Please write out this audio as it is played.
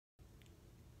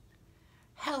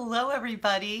Hello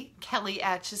everybody, Kelly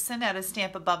Acheson at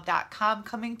stampinUp.com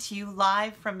coming to you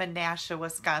live from Menasha,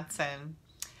 Wisconsin.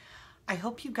 I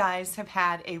hope you guys have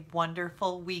had a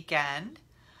wonderful weekend.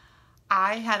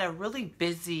 I had a really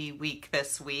busy week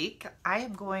this week. I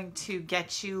am going to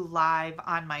get you live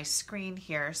on my screen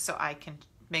here so I can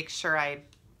make sure I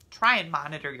try and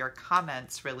monitor your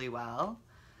comments really well.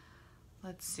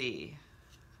 Let's see.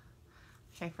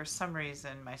 Okay, for some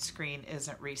reason my screen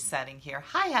isn't resetting here.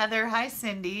 Hi Heather, hi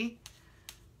Cindy.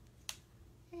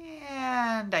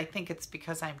 And I think it's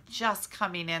because I'm just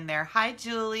coming in there. Hi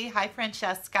Julie, hi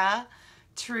Francesca,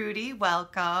 Trudy,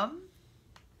 welcome.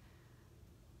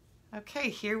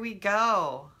 Okay, here we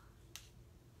go.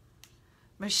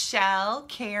 Michelle,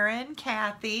 Karen,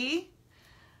 Kathy.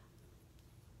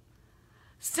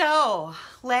 So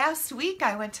last week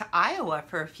I went to Iowa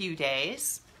for a few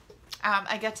days.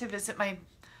 I got to visit my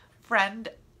friend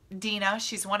Dina.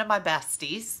 She's one of my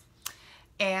besties,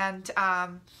 and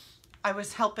I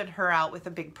was helping her out with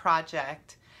a big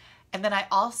project. And then I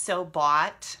also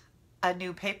bought a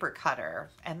new paper cutter,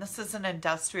 and this is an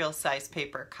industrial size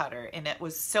paper cutter, and it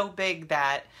was so big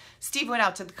that Steve went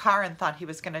out to the car and thought he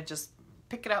was gonna just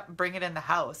pick it up and bring it in the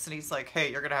house, and he's like,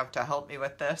 hey, you're gonna have to help me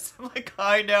with this. I'm like,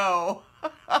 I know.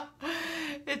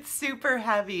 It's super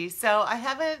heavy, so I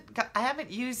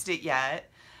haven't used it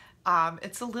yet.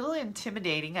 It's a little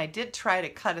intimidating. I did try to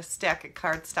cut a stack of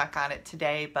cardstock on it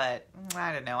today, but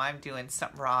I don't know, I'm doing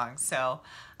something wrong. So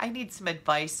I need some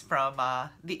advice from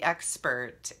the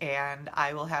expert, and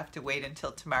I will have to wait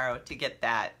until tomorrow to get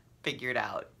that figured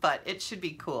out, but it should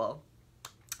be cool.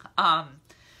 I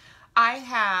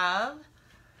have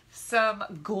some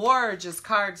gorgeous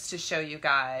cards to show you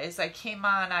guys. I came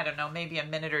on, I don't know, maybe a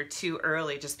minute or two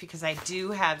early just because I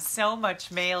do have so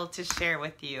much mail to share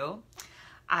with you.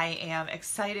 I am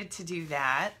excited to do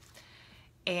that.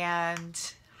 And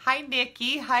hi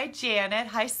Nikki, hi Janet,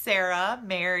 hi Sarah,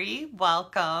 Mary,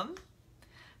 welcome.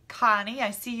 Connie,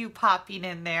 I see you popping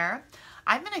in there.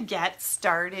 I'm going to get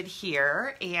started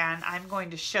here, and I'm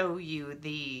going to show you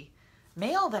the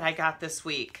mail that I got this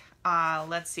week.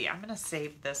 Let's see, I'm going to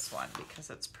save this one because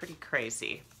it's pretty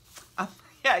crazy.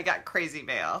 Yeah, I got crazy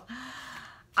mail.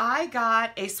 I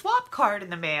got a swap card in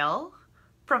the mail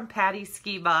from Patty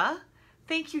Skiba.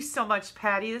 Thank you so much,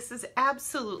 Patty. This is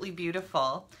absolutely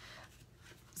beautiful.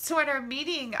 So at our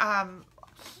meeting,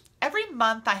 every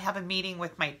month I have a meeting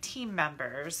with my team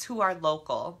members who are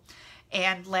local.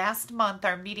 And last month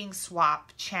our meeting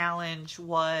swap challenge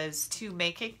was to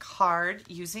make a card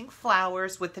using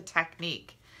flowers with the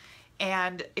technique.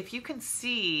 And if you can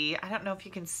see, I don't know if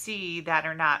you can see that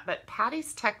or not, but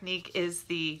Patty's technique is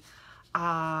the,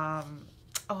 oh,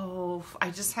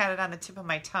 I just had it on the tip of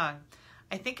my tongue.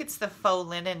 I think it's the faux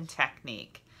linen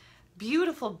technique.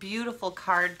 Beautiful, beautiful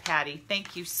card, Patty.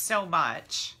 Thank you so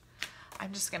much.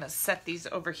 I'm just going to set these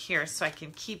over here so I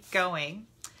can keep going.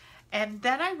 And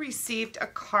then I received a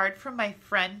card from my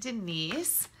friend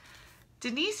Denise.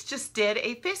 Denise just did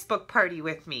a Facebook party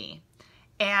with me,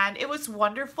 and it was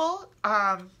wonderful.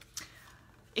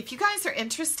 If you guys are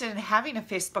interested in having a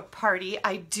Facebook party,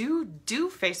 I do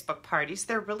Facebook parties.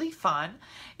 They're really fun.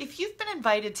 If you've been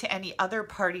invited to any other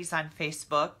parties on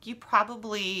Facebook, you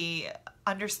probably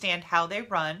understand how they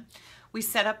run. We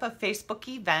set up a Facebook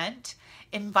event,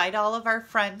 invite all of our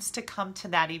friends to come to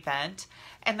that event,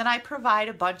 and then I provide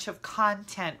a bunch of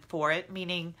content for it,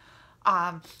 meaning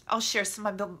I'll share some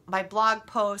of my blog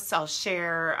posts, I'll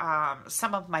share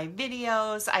some of my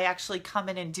videos. I actually come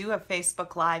in and do a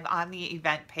Facebook Live on the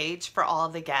event page for all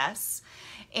the guests.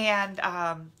 And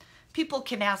people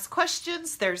can ask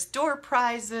questions, there's door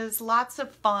prizes, lots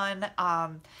of fun.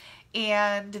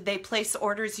 And they place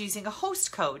orders using a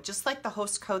host code, just like the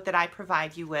host code that I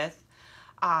provide you with.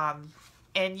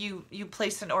 And you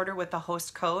place an order with the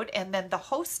host code, and then the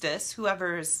hostess,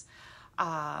 whoever's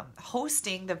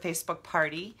hosting the Facebook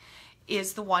party,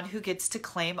 is the one who gets to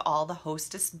claim all the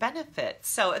hostess benefits.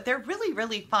 So they're really,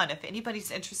 really fun. If anybody's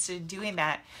interested in doing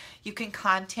that, you can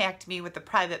contact me with a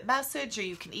private message, or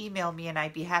you can email me, and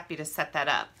I'd be happy to set that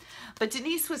up. But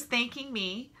Denise was thanking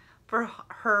me for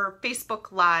her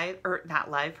Facebook Live, or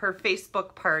not live, her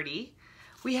Facebook party.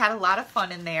 We had a lot of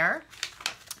fun in there,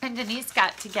 and Denise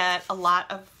got to get a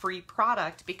lot of free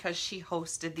product because she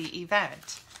hosted the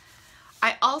event.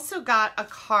 I also got a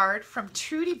card from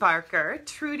Trudy Barker.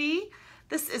 Trudy,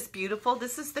 this is beautiful.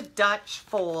 This is the Dutch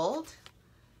fold.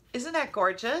 Isn't that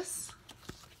gorgeous?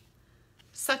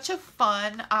 Such a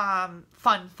fun,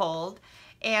 fun fold.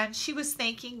 And she was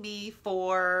thanking me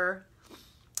for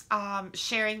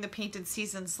sharing the Painted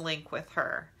Seasons link with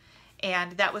her.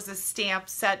 And that was a stamp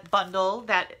set bundle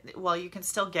that, well, you can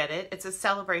still get it. It's a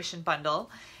celebration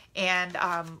bundle. And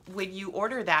when you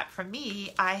order that from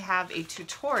me, I have a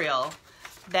tutorial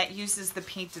that uses the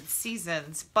Painted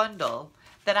Seasons bundle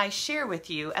that I share with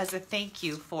you as a thank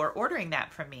you for ordering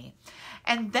that from me.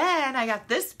 And then I got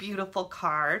this beautiful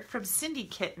card from Cindy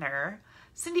Kittner.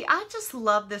 Cindy, I just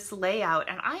love this layout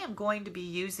and I am going to be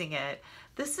using it.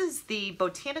 This is the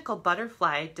Botanical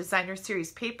Butterfly Designer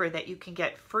Series paper that you can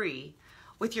get free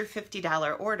with your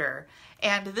 $50 order.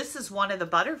 And this is one of the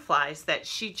butterflies that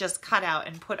she just cut out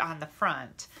and put on the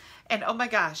front. And oh my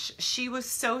gosh, she was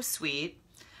so sweet.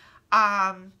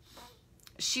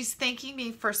 She's thanking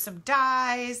me for some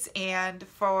dies and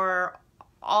for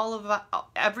all of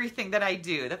everything that I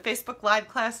do. The Facebook Live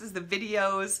classes, the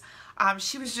videos.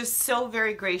 She was just so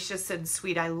very gracious and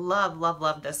sweet. I love, love,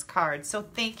 love this card. So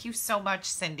thank you so much,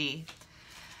 Cindy.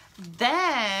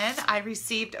 Then I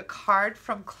received a card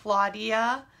from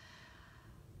Claudia.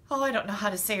 Oh, I don't know how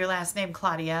to say your last name,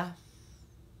 Claudia.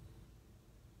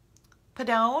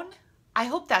 Padone? I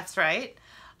hope that's right.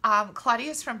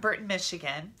 Claudia's from Burton,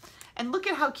 Michigan. And look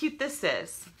at how cute this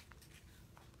is.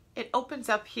 It opens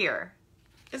up here.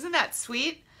 Isn't that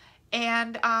sweet?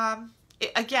 And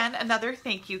again, another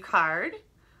thank you card.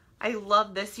 I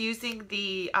love this, using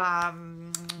the,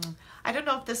 I don't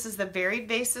know if this is the varied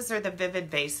vases or the vivid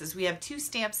vases. We have 2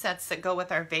 stamp sets that go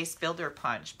with our vase builder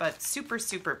punch, but super,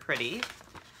 super pretty.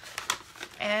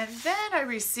 And then I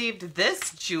received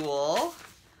this jewel.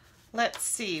 Let's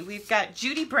see, we've got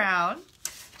Judy Brown.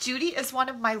 Judy is one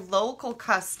of my local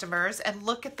customers, and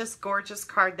look at this gorgeous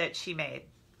card that she made.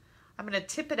 I'm going to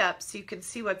tip it up so you can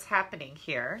see what's happening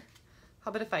here.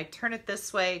 How about if I turn it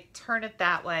this way, turn it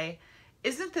that way?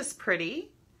 Isn't this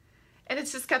pretty? And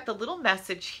it's just got the little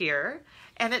message here,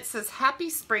 and it says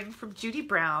Happy Spring from Judy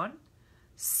Brown.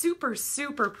 Super,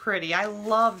 super pretty. I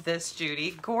love this,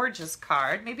 Judy. Gorgeous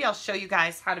card. Maybe I'll show you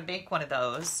guys how to make one of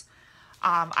those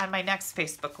on my next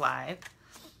Facebook Live.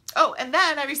 Oh, and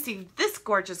then I received this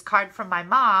gorgeous card from my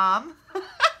mom.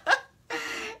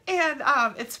 And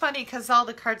it's funny because all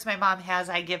the cards my mom has,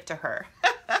 I give to her.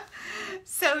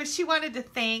 So she wanted to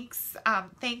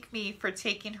thank me for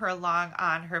taking her along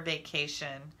on her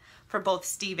vacation for both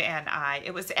Steve and I.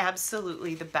 It was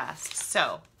absolutely the best.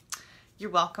 So you're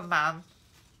welcome, Mom.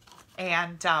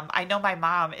 And I know my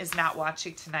mom is not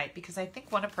watching tonight because I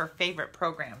think one of her favorite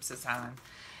programs is on.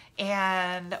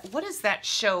 And what is that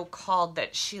show called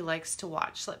that she likes to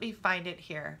watch? Let me find it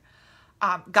here.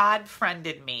 God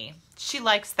Friended Me. She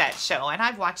likes that show, and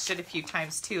I've watched it a few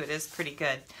times too. It is pretty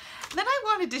good. And then I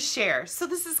wanted to share. So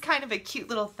this is kind of a cute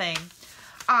little thing.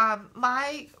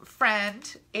 My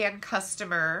friend and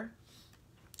customer,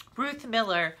 Ruth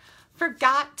Miller,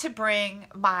 forgot to bring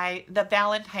the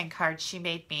Valentine card she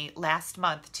made me last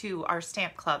month to our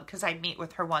stamp club because I meet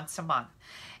with her once a month.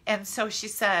 And so she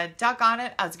said, doggone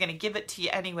it, I was going to give it to you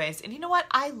anyways. And you know what?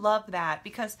 I love that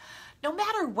because no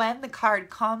matter when the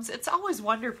card comes, it's always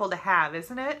wonderful to have,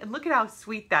 isn't it? And look at how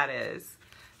sweet that is.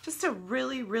 Just a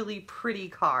really, really pretty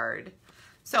card.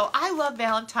 So I love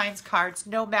Valentine's cards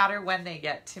no matter when they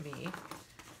get to me.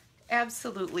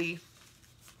 Absolutely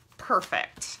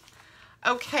perfect.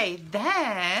 Okay,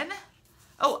 then,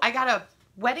 oh, I got a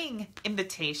wedding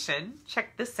invitation.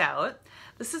 Check this out.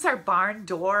 This is our barn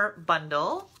door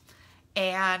bundle,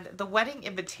 and the wedding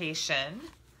invitation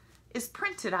is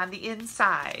printed on the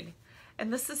inside.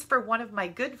 And this is for one of my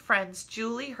good friends,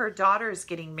 Julie. Her daughter is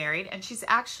getting married, and she's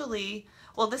actually,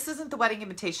 well, this isn't the wedding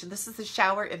invitation. This is the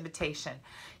shower invitation.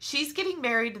 She's getting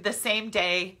married the same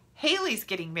day Haley's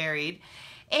getting married,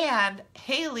 and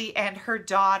Haley and her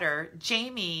daughter,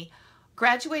 Jamie,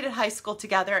 graduated high school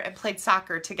together and played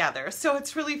soccer together. So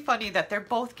it's really funny that they're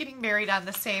both getting married on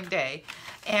the same day.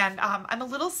 And I'm a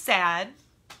little sad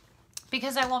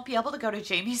because I won't be able to go to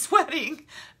Jamie's wedding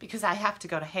because I have to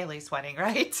go to Haley's wedding,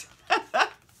 right?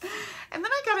 And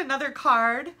then I got another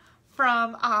card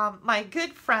from my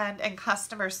good friend and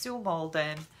customer, Sue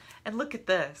Molden. And look at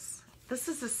this. This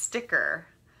is a sticker,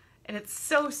 and it's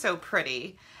so, so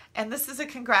pretty. And this is a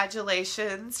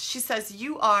congratulations. She says,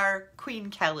 you are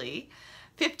Queen Kelly.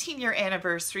 15-year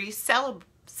anniversary.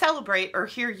 Celebrate or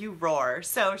hear you roar.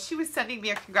 So she was sending me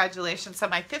a congratulations on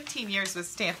my 15 years with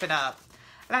Stampin' Up.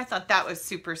 And I thought that was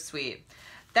super sweet.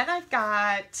 Then I've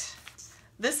got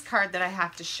this card that I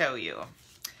have to show you.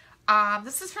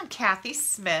 This is from Kathy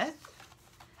Smith.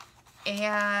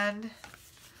 And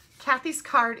Kathy's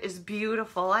card is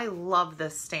beautiful. I love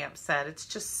this stamp set. It's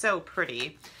just so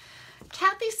pretty.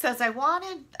 Kathy says,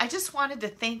 I just wanted to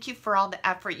thank you for all the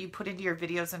effort you put into your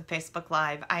videos on Facebook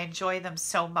Live. I enjoy them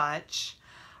so much.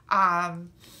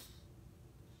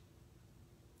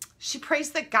 She prays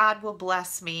that God will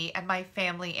bless me and my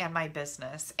family and my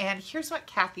business. And here's what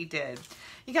Kathy did.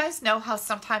 You guys know how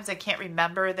sometimes I can't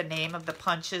remember the name of the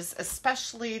punches,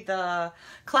 especially the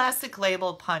classic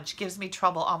label punch gives me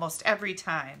trouble almost every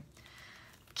time.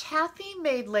 Kathy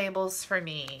made labels for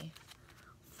me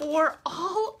for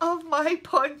all of my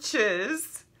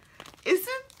punches.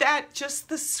 Isn't that just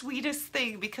the sweetest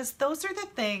thing? Because those are the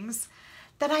things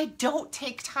that I don't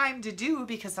take time to do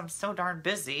because I'm so darn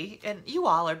busy. And you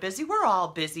all are busy. We're all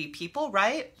busy people,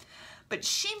 right? But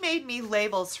she made me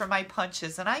labels for my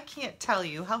punches, and I can't tell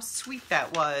you how sweet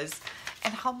that was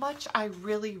and how much I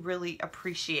really, really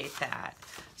appreciate that.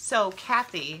 So,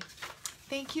 Kathy,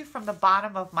 thank you from the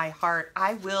bottom of my heart.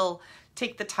 I will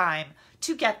take the time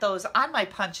to get those on my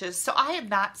punches so I am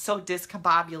not so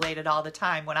discombobulated all the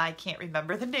time when I can't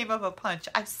remember the name of a punch.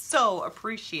 I so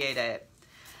appreciate it.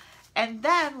 And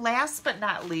then last but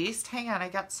not least, hang on, I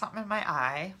got something in my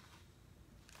eye.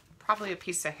 Probably a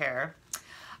piece of hair.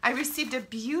 I received a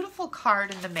beautiful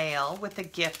card in the mail with a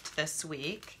gift this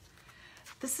week.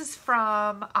 This is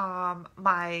from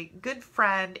my good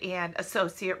friend and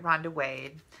associate, Rhonda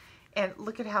Wade. And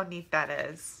look at how neat that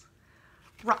is.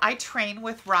 I train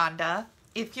with Rhonda.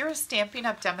 If you're a Stampin'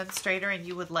 Up! Demonstrator and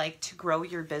you would like to grow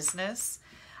your business,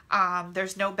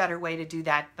 there's no better way to do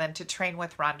that than to train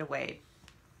with Rhonda Wade.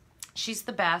 She's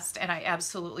the best, and I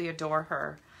absolutely adore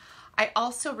her. I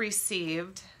also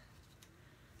received,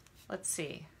 let's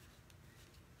see,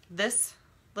 this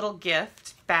little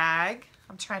gift bag.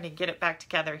 I'm trying to get it back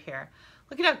together here.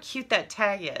 Look at how cute that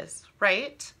tag is,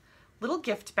 right? Little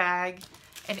gift bag.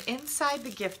 And inside the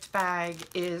gift bag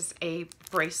is a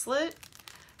bracelet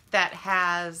that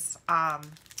has a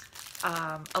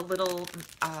little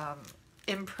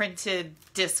imprinted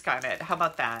disc on it. How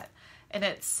about that? And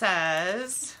it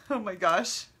says, oh my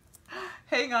gosh,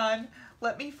 hang on,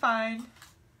 let me find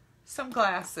some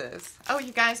glasses. Oh,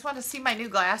 you guys want to see my new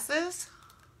glasses?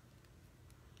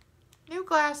 New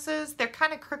glasses. They're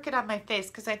kind of crooked on my face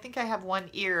because I think I have one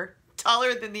ear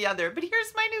taller than the other. But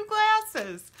here's my new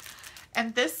glasses.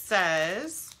 And this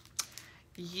says,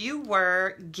 you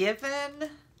were given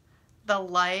the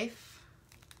life,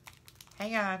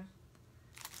 hang on.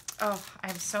 Oh,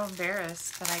 I'm so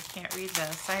embarrassed that I can't read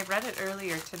this. I read it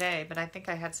earlier today, but I think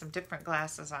I had some different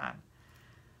glasses on.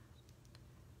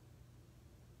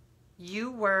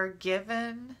 You were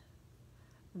given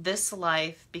this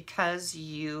life because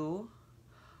you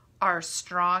are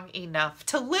strong enough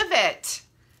to live it.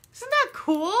 Isn't that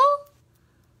cool?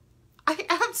 I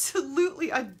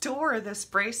absolutely adore this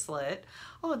bracelet.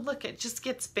 Oh, and look, it just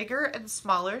gets bigger and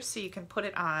smaller so you can put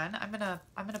it on. I'm gonna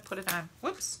put it on.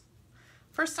 Whoops.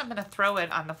 First I'm gonna throw it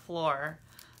on the floor,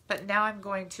 but now I'm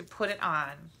going to put it on.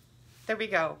 There we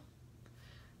go.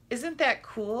 Isn't that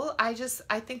cool? I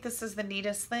think this is the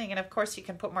neatest thing. And of course you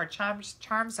can put more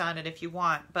charms on it if you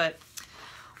want, but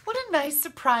what a nice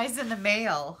surprise in the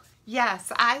mail.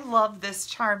 Yes, I love this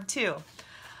charm too.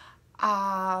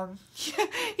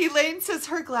 Elaine says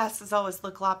her glasses always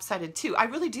look lopsided too. I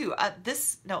really do.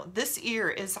 This ear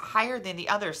is higher than the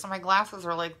other, so my glasses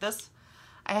are like this.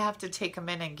 I have to take them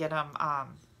in and get them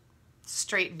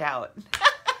straightened out.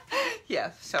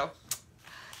 Yeah, so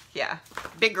yeah,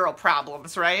 big girl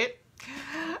problems, right?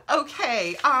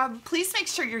 Okay, please make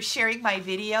sure you're sharing my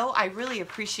video. I really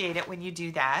appreciate it when you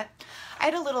do that. I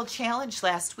had a little challenge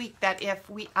last week that if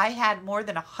I had more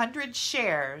than 100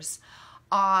 shares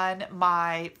on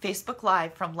my Facebook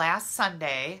Live from last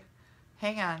Sunday.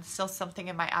 Hang on, still something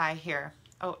in my eye here.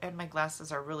 Oh, and my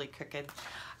glasses are really crooked.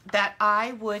 That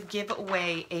I would give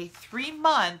away a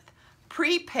 3-month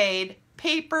prepaid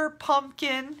paper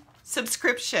pumpkin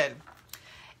subscription.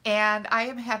 And I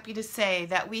am happy to say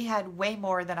that we had way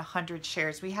more than 100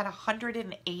 shares. We had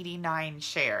 189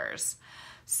 shares.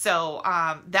 So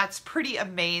that's pretty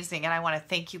amazing, and I want to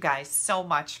thank you guys so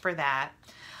much for that.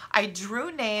 I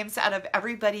drew names out of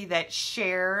everybody that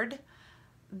shared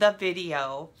the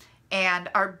video, and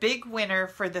our big winner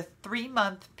for the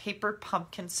 3-month Paper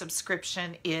Pumpkin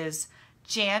subscription is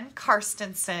Jan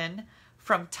Karstensen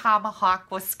from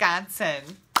Tomahawk,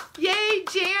 Wisconsin. Yay,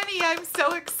 Janny! I'm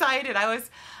so excited. I was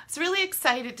really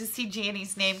excited to see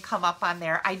Janny's name come up on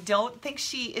there. I don't think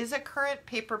she is a current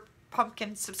Paper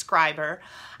Pumpkin subscriber.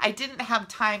 I didn't have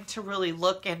time to really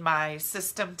look in my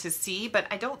system to see, but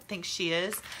I don't think she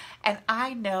is. And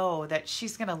I know that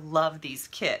she's going to love these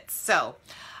kits. So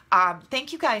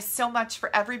thank you guys so much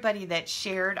for everybody that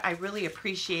shared. I really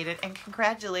appreciate it. And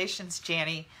congratulations,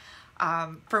 Janny,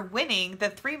 for winning the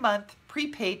 3-month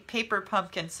prepaid Paper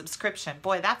Pumpkin subscription.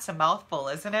 Boy, that's a mouthful,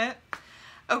 isn't it?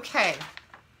 Okay.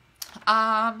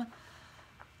 I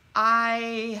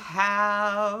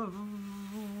have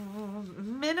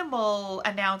minimal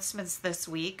announcements this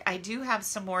week. I do have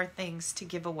some more things to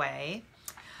give away.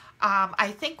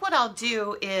 I think what I'll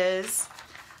do is,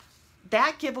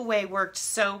 that giveaway worked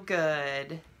so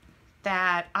good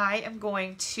that I am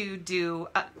going to do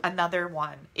another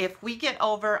one. If we get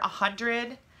over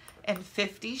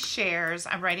 150 shares,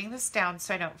 I'm writing this down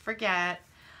so I don't forget,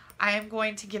 I am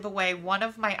going to give away one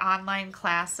of my online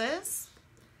classes.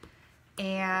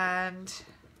 And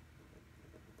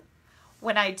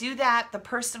when I do that, the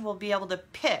person will be able to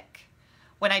pick.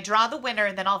 When I draw the winner,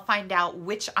 and then I'll find out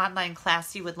which online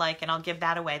class you would like, and I'll give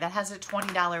that away. That has a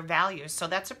 $20 value, so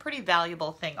that's a pretty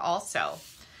valuable thing also.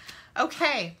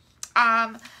 Okay,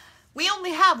 we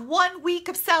only have 1 week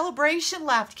of celebration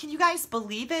left. Can you guys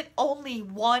believe it? Only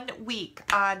 1 week.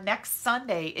 Next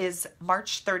Sunday is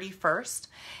March 31st.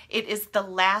 It is the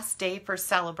last day for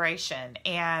celebration,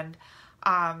 and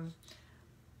I'm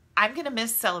going to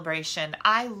miss celebration.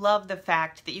 I love the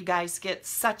fact that you guys get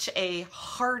such a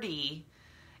hearty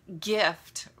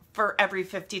gift for every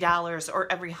 $50 or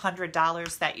every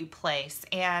 $100 that you place.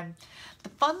 And the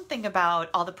fun thing about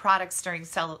all the products during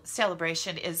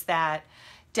celebration is that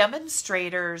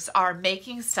demonstrators are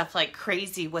making stuff like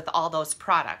crazy with all those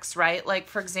products, right? Like,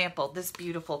 for example, this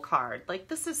beautiful card. Like,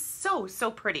 this is so,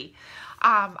 so pretty.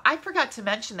 I forgot to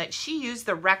mention that she used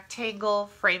the rectangle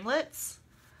framelits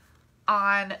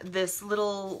on this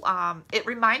little, it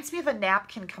reminds me of a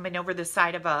napkin coming over the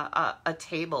side of a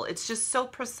table. It's just so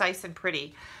precise and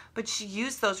pretty. But she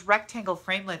used those rectangle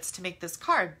framelits to make this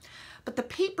card. But the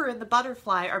paper and the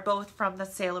butterfly are both from the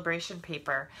Celebration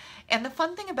paper. And the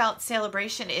fun thing about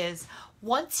Celebration is,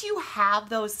 once you have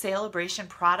those Celebration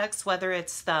products, whether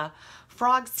it's the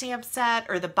frog stamp set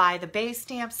or the By the Bay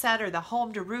stamp set or the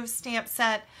Home to Roost stamp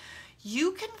set,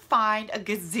 you can find a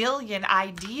gazillion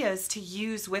ideas to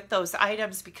use with those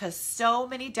items, because so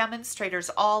many demonstrators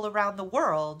all around the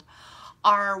world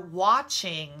are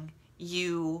watching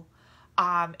you,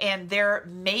 and they're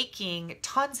making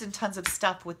tons and tons of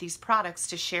stuff with these products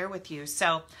to share with you.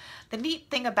 So the neat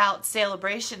thing about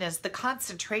Celebration is the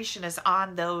concentration is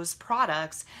on those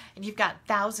products, and you've got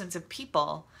thousands of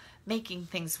people making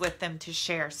things with them to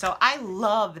share. So I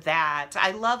love that.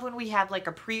 I love when we have like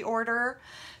a pre-order.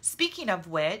 Speaking of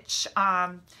which,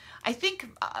 I think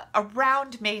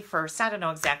around May 1st, I don't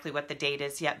know exactly what the date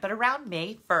is yet, but around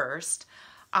May 1st,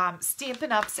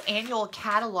 Stampin' Up's annual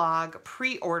catalog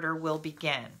pre-order will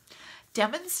begin.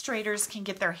 Demonstrators can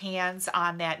get their hands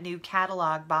on that new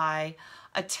catalog by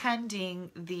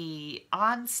attending the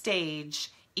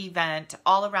on-stage event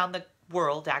all around the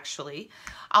world, actually.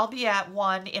 I'll be at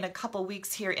one in a couple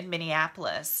weeks here in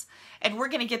Minneapolis, and we're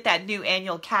going to get that new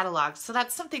annual catalog. So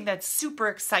that's something that's super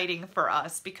exciting for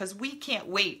us, because we can't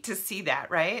wait to see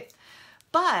that, right?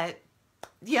 But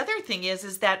the other thing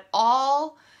is that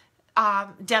all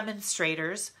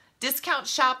demonstrators, discount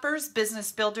shoppers,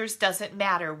 business builders, doesn't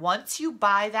matter. Once you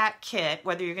buy that kit,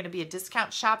 whether you're going to be a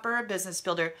discount shopper or a business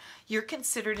builder, you're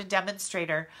considered a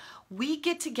demonstrator. We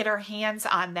get to get our hands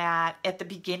on that at the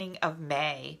beginning of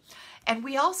May. And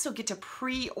we also get to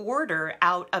pre-order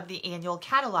out of the annual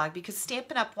catalog, because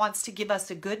Stampin' Up wants to give us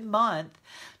a good month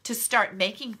to start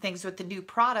making things with the new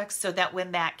products, so that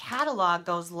when that catalog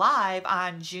goes live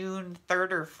on June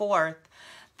 3rd or 4th,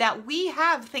 that we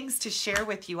have things to share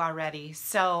with you already.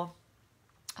 So,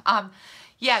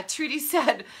 yeah, Trudy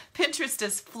said Pinterest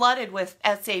is flooded with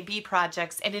SAB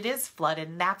projects, and it is flooded,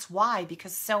 and that's why,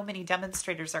 because so many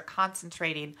demonstrators are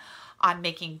concentrating on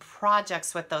making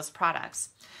projects with those products.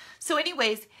 So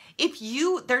anyways,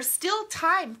 there's still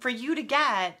time for you to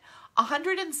get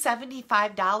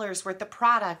 $175 worth of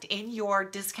product in your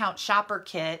discount shopper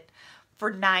kit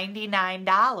for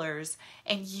 $99,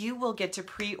 and you will get to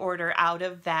pre-order out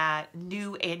of that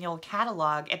new annual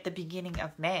catalog at the beginning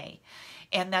of May.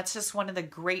 And that's just one of the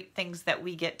great things that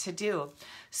we get to do.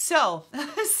 So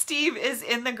Steve is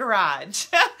in the garage.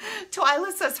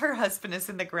 Twyla says her husband is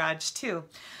in the garage too.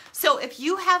 So if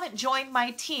you haven't joined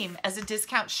my team as a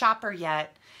discount shopper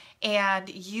yet, and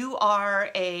you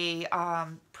are a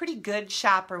pretty good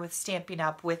shopper with Stampin'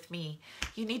 Up with me,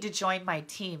 you need to join my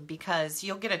team, because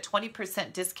you'll get a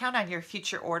 20% discount on your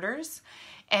future orders,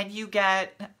 and you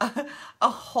get a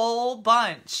whole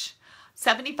bunch.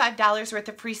 $75 worth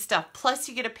of free stuff, plus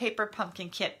you get a paper pumpkin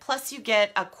kit, plus you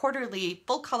get a quarterly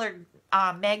full-color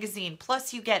magazine,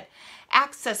 plus you get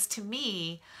access to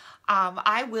me.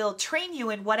 I will train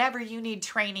you in whatever you need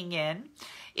training in.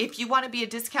 If you want to be a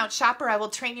discount shopper, I will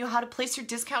train you how to place your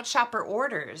discount shopper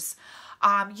orders.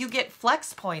 You get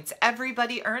flex points.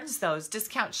 Everybody earns those.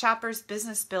 Discount shoppers,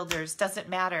 business builders, doesn't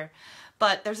matter.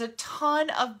 But there's a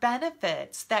ton of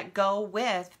benefits that go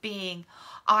with being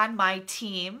on my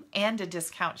team and a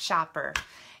discount shopper.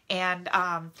 And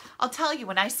I'll tell you,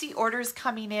 when I see orders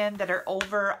coming in that are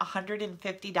over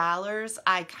 $150,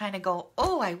 I kind of go,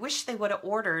 oh, I wish they would have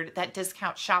ordered that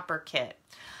discount shopper kit,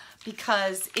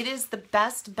 because it is the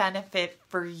best benefit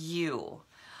for you.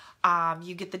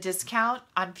 You get the discount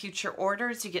on future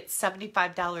orders. You get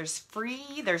 $75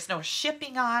 free. There's no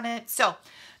shipping on it. So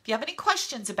if you have any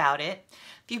questions about it,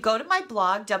 if you go to my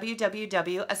blog,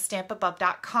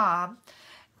 www.astampinupub.com,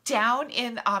 down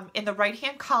in the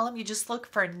right-hand column, you just look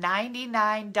for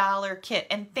 $99 kit.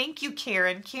 And thank you,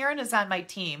 Karen. Karen is on my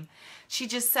team. She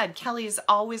just said, Kelly is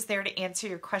always there to answer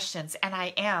your questions, and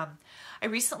I am. I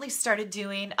recently started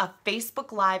doing a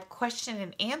Facebook Live question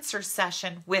and answer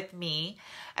session with me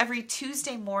every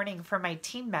Tuesday morning for my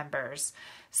team members.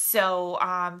 So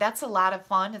that's a lot of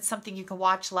fun. It's something you can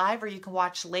watch live or you can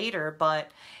watch later,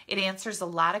 but it answers a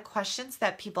lot of questions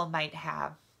that people might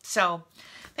have. So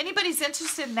if anybody's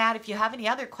interested in that, if you have any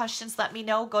other questions, let me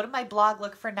know. Go to my blog,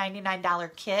 look for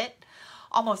 $99 kit.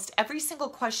 Almost every single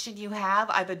question you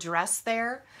have, I've addressed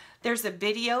there. There's a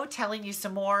video telling you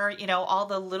some more, all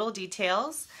the little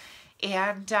details.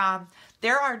 And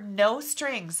there are no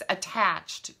strings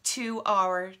attached to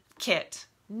our kit.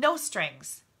 No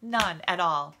strings. None at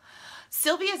all.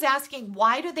 Sylvia is asking,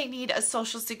 why do they need a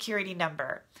social security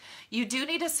number? You do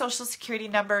need a social security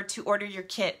number to order your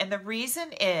kit. And the reason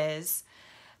is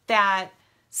that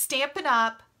Stampin'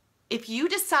 Up, if you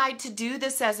decide to do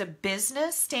this as a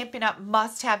business, Stampin' Up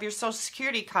must have your social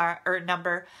security card or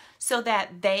number so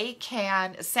that they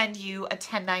can send you a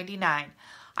 1099.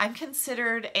 I'm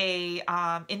considered a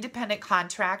independent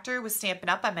contractor with Stampin'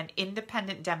 Up. I'm an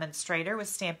independent demonstrator with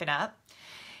Stampin' Up.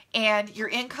 And your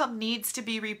income needs to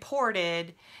be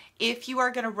reported if you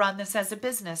are going to run this as a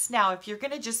business. Now, if you're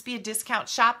going to just be a discount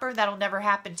shopper, that'll never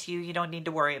happen to you. You don't need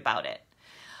to worry about it.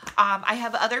 I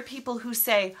have other people who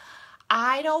say,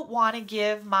 I don't want to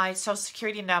give my social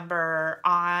security number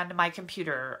on my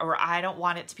computer, or I don't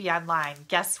want it to be online.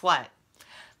 Guess what?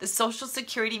 The Social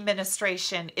Security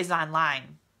Administration is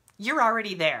online. You're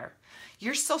already there.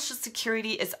 Your social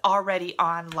security is already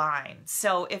online.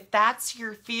 So if that's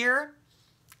your fear,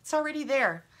 it's already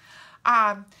there.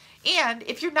 And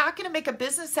if you're not going to make a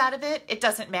business out of it, it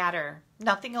doesn't matter.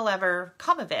 Nothing will ever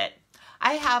come of it.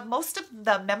 I have most of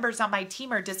the members on my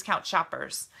team are discount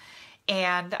shoppers.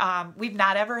 And we've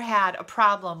not ever had a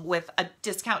problem with a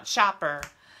discount shopper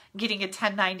getting a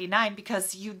 1099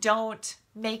 because you don't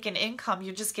make an income.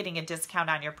 You're just getting a discount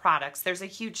on your products. There's a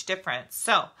huge difference.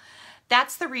 So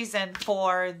that's the reason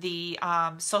for the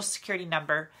Social Security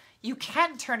number. You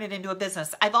can turn it into a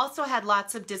business. I've also had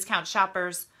lots of discount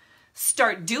shoppers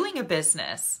start doing a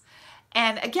business.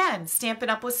 And again, Stampin'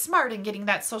 Up was smart in getting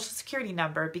that Social Security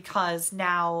number, because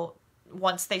now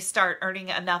once they start earning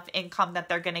enough income that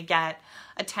they're going to get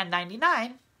a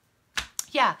 1099,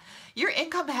 yeah, your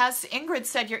income has, Ingrid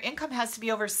said, your income has to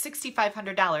be over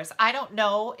 $6,500. I don't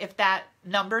know if that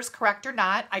number is correct or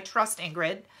not. I trust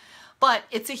Ingrid, but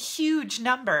it's a huge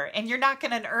number, and you're not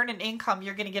going to earn an income.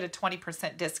 You're going to get a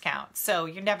 20% discount, so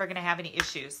you're never going to have any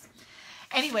issues.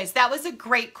 Anyways, that was a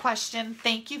great question.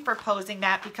 Thank you for posing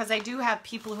that, because I do have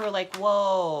people who are like,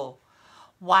 whoa,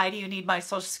 why do you need my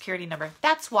social security number?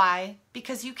 That's why,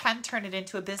 because you can turn it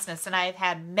into a business. And I've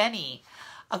had many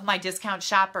of my discount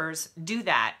shoppers do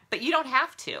that, but you don't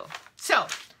have to. So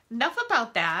enough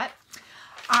about that.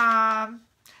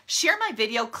 Share my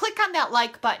video. Click on that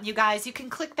like button, you guys. You can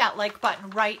click that like button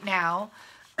right now.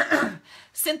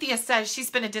 Cynthia says she's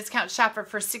been a discount shopper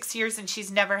for 6 years and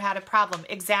she's never had a problem.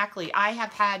 Exactly. I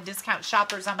have had discount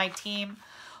shoppers on my team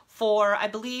for, I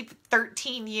believe,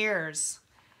 13 years.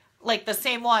 Like the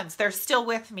same ones. They're still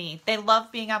with me. They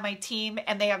love being on my team,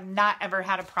 and they have not ever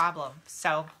had a problem.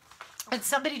 So, and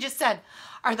somebody just said,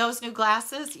 are those new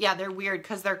glasses? Yeah, they're weird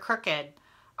because they're crooked.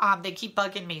 They keep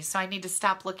bugging me, so I need to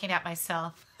stop looking at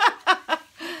myself.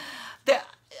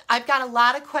 I've got a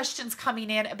lot of questions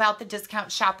coming in about the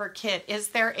discount shopper kit. Is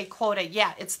there a quota?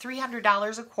 Yeah, it's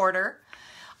 $300 a quarter.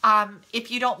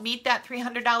 If you don't meet that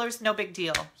 $300, no big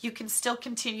deal. You can still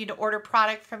continue to order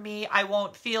product from me. I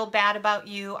won't feel bad about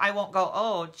you. I won't go,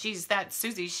 oh, geez, that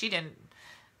Susie, she didn't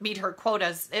meet her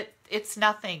quotas. It's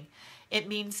nothing. It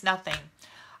means nothing.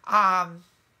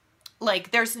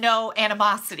 Like, there's no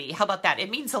animosity. How about that? It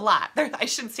means a lot. I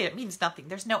shouldn't say it means nothing.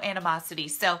 There's no animosity.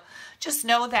 So just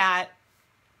know that,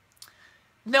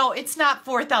 no, it's not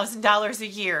 $4,000 a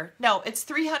year. No, it's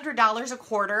 $300 a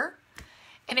quarter.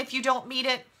 And if you don't meet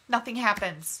it, nothing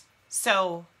happens.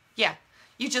 So, yeah,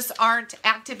 you just aren't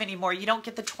active anymore. You don't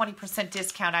get the 20%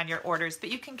 discount on your orders, but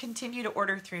you can continue to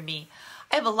order through me.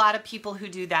 I have a lot of people who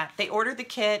do that. They order the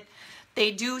kit.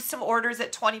 They do some orders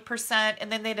at 20%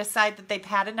 and then they decide that they've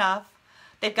had enough.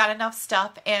 They've got enough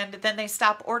stuff and then they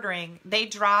stop ordering. They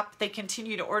drop, they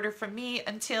continue to order from me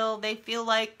until they feel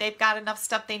like they've got enough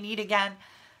stuff they need again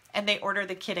and they order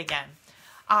the kit again.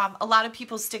 A lot of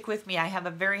people stick with me. I have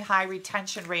a very high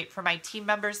retention rate for my team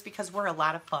members because we're a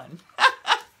lot of fun.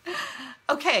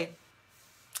 Okay.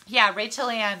 Yeah, Rachel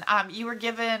Ann, you were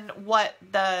given what,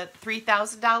 the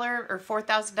 $3,000 or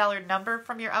 $4,000 number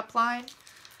from your upline?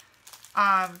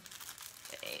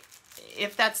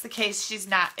 If that's the case,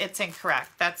 it's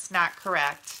incorrect. That's not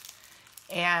correct.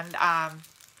 And,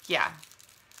 yeah.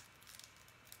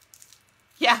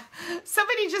 Yeah,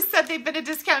 somebody just said they've been a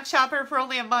discount shopper for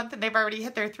only a month and they've already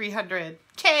hit their 300.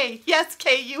 Kay, yes,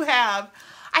 Kay, you have.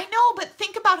 I know, but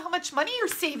think about how much money you're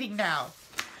saving now.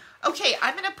 Okay,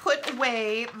 I'm going to put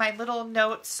away my little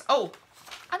notes. Oh,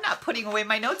 I'm not putting away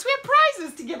my notes. We have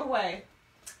prizes to give away.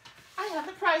 I have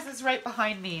the prizes right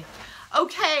behind me.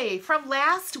 Okay, from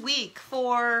last week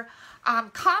for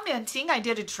commenting, I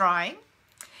did a drawing.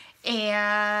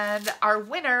 And our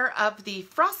winner of the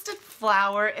Frosted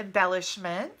Flower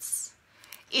Embellishments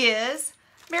is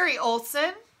Mary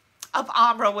Olson of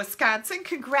Amro, Wisconsin.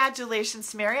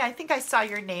 Congratulations, Mary. I think I saw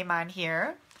your name on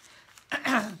here.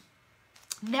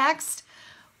 Next,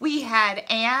 we had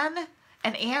Anne.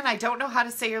 And Anne, I don't know how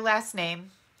to say your last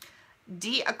name.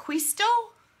 D'Acquisto?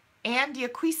 Anne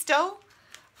D'Acquisto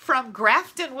from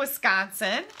Grafton,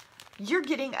 Wisconsin. You're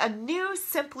getting a new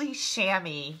Simply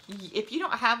Chamois. If you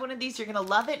don't have one of these, you're going to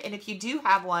love it. And if you do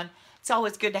have one, it's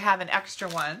always good to have an extra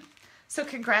one. So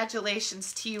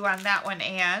congratulations to you on that one,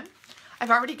 Anne. I've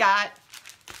already got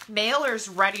mailers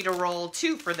ready to roll,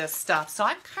 too, for this stuff. So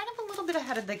I'm kind of a little bit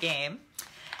ahead of the game.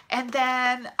 And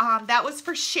then that was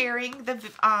for sharing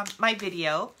my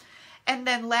video. And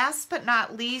then last but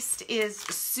not least is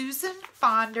Susan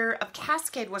Fonder of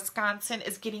Cascade, Wisconsin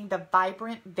is getting the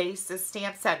Vibrant Vases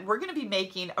stamp set. We're going to be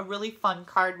making a really fun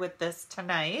card with this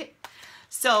tonight.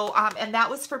 So, and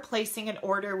that was for placing an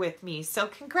order with me. So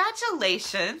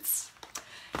congratulations.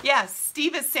 Yes,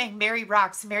 Steve is saying Mary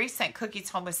rocks. Mary sent cookies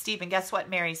home with Steve. And guess what,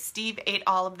 Mary? Steve ate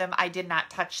all of them. I did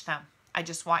not touch them. I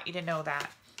just want you to know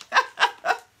that.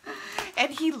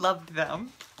 And he loved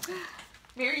them.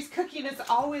 Mary's cooking is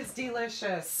always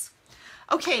delicious.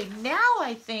 Okay, now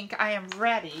I think I am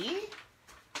ready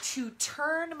to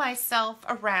turn myself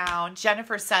around.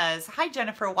 Jennifer says, hi,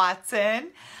 Jennifer Watson.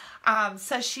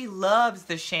 Says she loves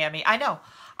the chamois. I know.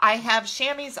 I have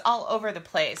chamois all over the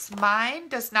place. Mine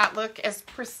does not look as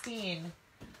pristine.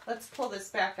 Let's pull this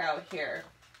back out here.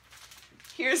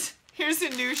 Here's a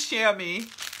new chamois.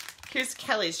 Here's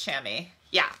Kelly's chamois.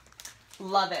 Yeah,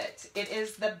 love it. It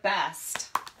is the best.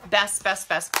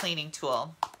 Best cleaning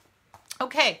tool.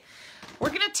 Okay, we're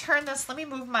going to turn this. Let me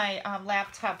move my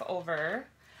laptop over.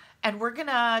 And we're going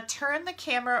to turn the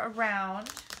camera around.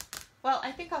 Well,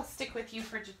 I think I'll stick with you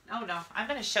for just... Oh, no. I'm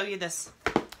going to show you this.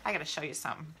 I got to show you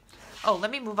something. Oh,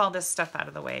 let me move all this stuff out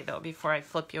of the way, though, before I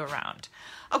flip you around.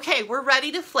 Okay, we're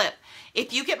ready to flip.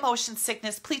 If you get motion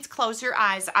sickness, please close your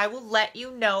eyes. I will let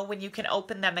you know when you can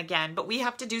open them again. But we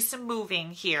have to do some moving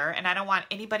here, and I don't want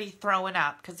anybody throwing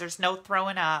up because there's no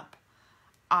throwing up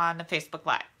on the Facebook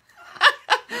Live.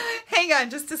 Hang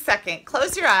on just a second.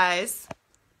 Close your eyes.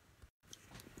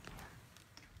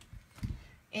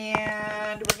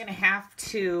 And we're going to have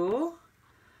to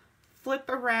flip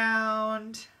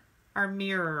around our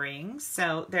mirroring.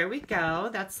 So there we go.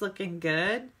 That's looking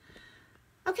good.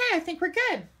 Okay, I think we're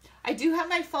good. I do have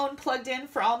my phone plugged in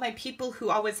for all my people who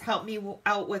always help me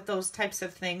out with those types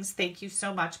of things. Thank you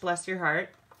so much. Bless your heart.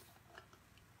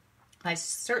 I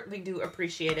certainly do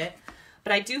appreciate it.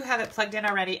 But I do have it plugged in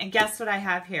already. And guess what I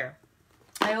have here?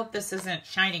 I hope this isn't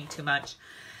shining too much.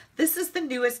 This is the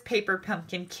newest Paper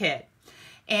Pumpkin kit.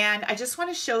 And I just want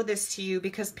to show this to you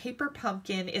because Paper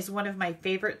Pumpkin is one of my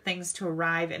favorite things to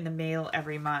arrive in the mail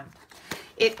every month.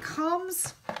 It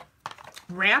comes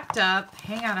wrapped up.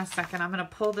 Hang on a second. I'm going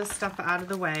to pull this stuff out of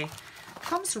the way. It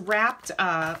comes wrapped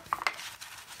up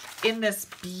in this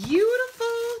beautiful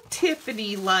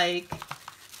Tiffany-like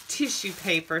tissue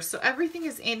paper. So everything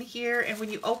is in here. And when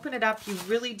you open it up, you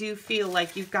really do feel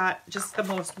like you've got just the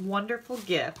most wonderful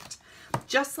gift.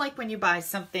 Just like when you buy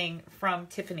something from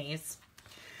Tiffany's.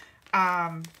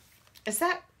 Is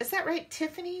that right?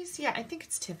 Tiffany's? Yeah, I think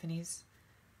it's Tiffany's.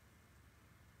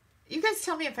 You guys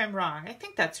tell me if I'm wrong. I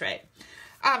think that's right.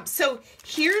 So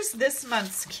here's this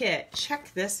month's kit.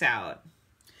 Check this out.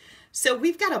 So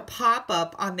we've got a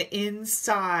pop-up on the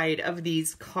inside of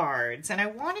these cards. And I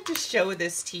wanted to show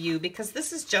this to you because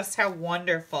this is just how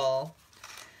wonderful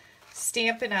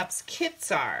Stampin' Up's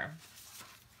kits are.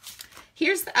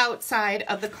 Here's the outside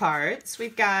of the cards.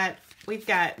 We've got we've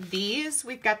got these,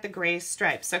 we've got the gray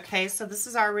stripes, okay? So this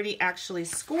is already actually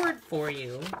scored for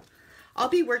you. I'll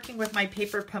be working with my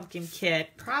paper pumpkin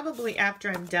kit probably after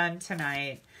I'm done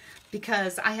tonight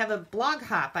because I have a blog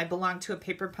hop. I belong to a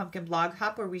paper pumpkin blog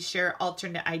hop where we share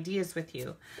alternate ideas with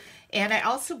you. And I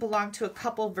also belong to a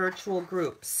couple virtual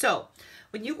groups. So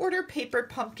when you order paper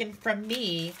pumpkin from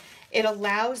me, it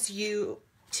allows you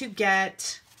to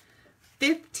get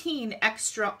 15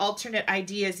 extra alternate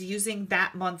ideas using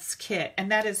that month's kit. And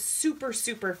that is super,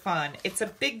 super fun. It's a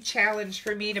big challenge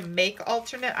for me to make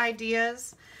alternate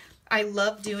ideas. I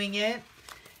love doing it.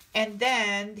 And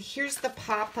then here's the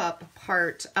pop-up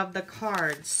part of the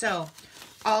card. So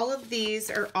all of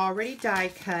these are already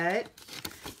die cut.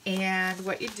 And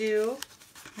what you do,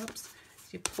 oops,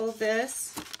 you pull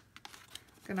this.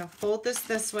 I'm gonna fold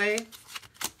this way.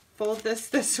 Fold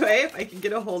this way if I can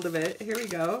get a hold of it. Here we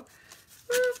go.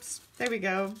 Oops, there we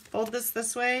go. Fold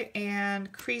this way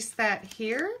and crease that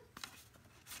here.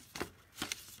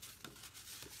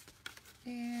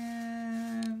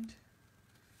 And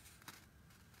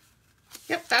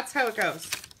yep, that's how it goes.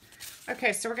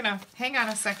 Okay, so we're gonna, hang on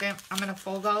a second. I'm gonna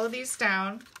fold all of these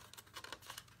down.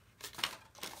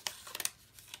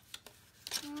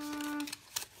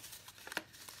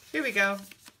 Here we go.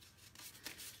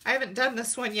 I haven't done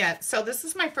this one yet. So this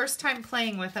is my first time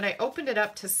playing with it. I opened it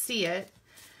up to see it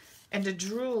and to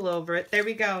drool over it. There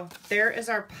we go. There is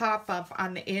our pop-up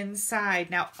on the inside.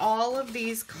 Now all of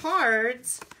these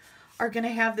cards are going to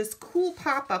have this cool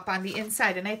pop-up on the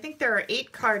inside. And I think there are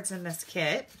 8 cards in this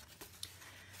kit.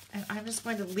 And I'm just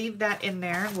going to leave that in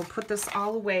there. And we'll put this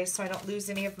all away so I don't lose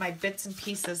any of my bits and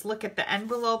pieces. Look at the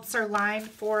envelopes are lined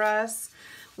for us.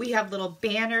 We have little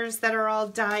banners that are all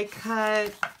die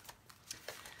cut.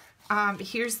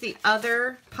 Here's the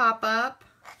other pop-up.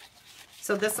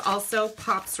 So this also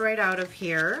pops right out of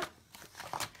here.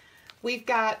 We've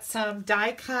got some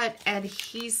die cut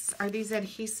adhesive. Are these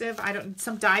adhesive?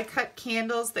 Some die cut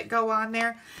candles that go on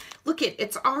there. Look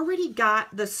it's already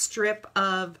got the strip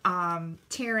of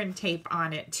tear and tape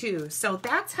on it too. So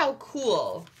that's how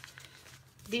cool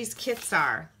these kits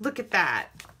are. Look at that.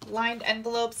 Lined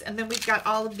envelopes, and then we've got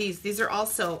all of these. These are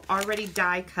also already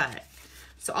die cut.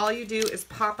 So all you do is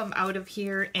pop them out of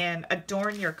here and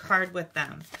adorn your card with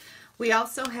them. We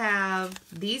also have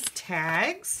these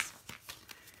tags,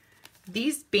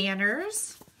 these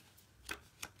banners,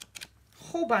 a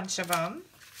whole bunch of them,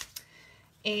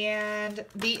 and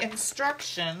the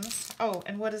instructions. Oh,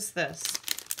 and what is this?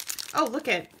 Oh, look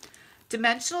at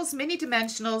dimensionals, mini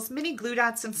glue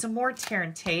dots, and some more tear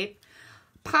and tape.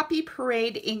 Poppy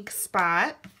Parade ink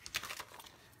spot.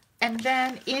 And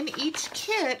then in each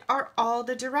kit are all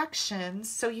the directions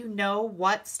so you know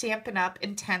what Stampin' Up!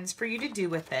 Intends for you to do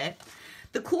with it.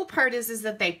 The cool part is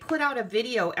that they put out a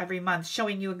video every month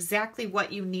showing you exactly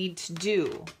what you need to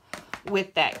do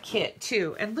with that kit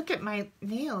too. And look at my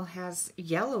nail has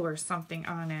yellow or something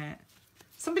on it.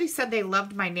 Somebody said they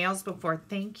loved my nails before.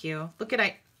 Thank you. Look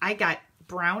at I got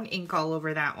brown ink all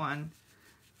over that one.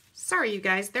 Sorry, you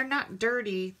guys. They're not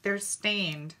dirty. They're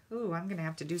stained. Ooh, I'm going to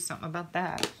have to do something about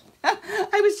that.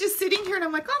 I was just sitting here and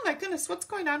I'm like, oh my goodness, what's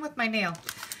going on with my nail?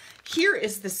 Here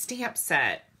is the stamp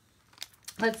set.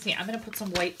 Let's see. I'm going to put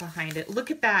some white behind it.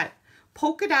 Look at that.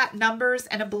 Polka dot numbers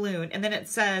and a balloon. And then it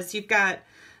says you've got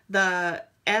the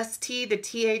ST, the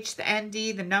TH, the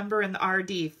ND, the number, and the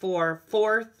RD for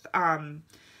fourth,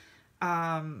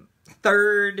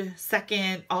 third,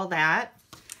 second, all that.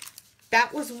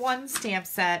 That was one stamp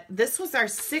set. This was our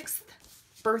 6th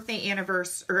birthday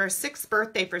anniversary, or our 6th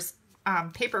birthday for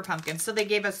Paper Pumpkin. So they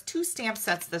gave us 2 stamp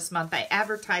sets this month. I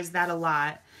advertised that a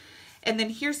lot. And then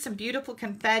here's some beautiful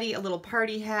confetti, a little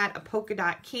party hat, a polka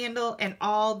dot candle, and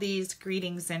all these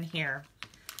greetings in here.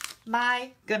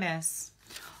 My goodness.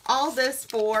 All this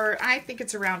for, I think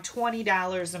it's around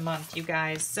 $20 a month, you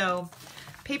guys. So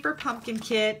Paper Pumpkin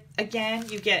Kit, again,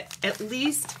 you get at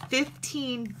least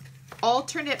 15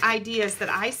 alternate ideas that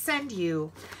I send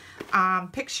you,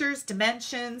 pictures,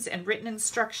 dimensions, and written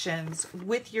instructions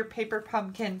with your Paper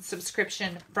Pumpkin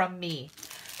subscription from me.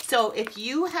 So if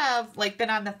you have been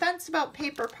on the fence about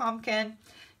Paper Pumpkin,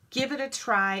 give it a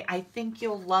try. I think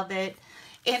you'll love it.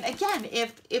 And again,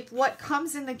 if what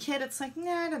comes in the kit, it's like,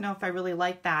 nah, I don't know if I really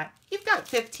like that. You've got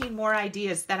 15 more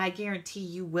ideas that I guarantee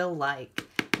you will like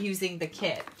using the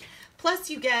kit. Plus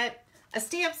you get a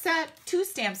stamp set, 2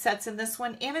 stamp sets in this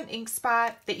one, and an ink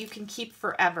spot that you can keep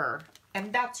forever.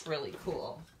 And that's really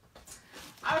cool.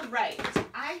 All right,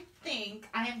 I think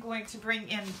I am going to bring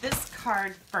in this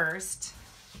card first.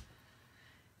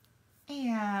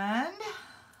 And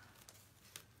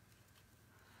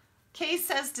Kay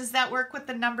says, does that work with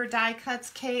the number die cuts?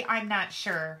 Kay, I'm not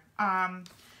sure.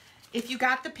 if you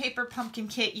got the paper pumpkin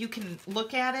kit, you can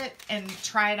look at it and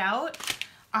try it out.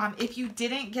 If you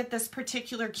didn't get this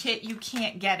particular kit, you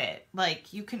can't get it.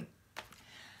 Like, you can...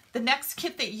 The next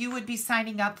kit that you would be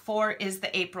signing up for is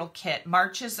the April kit.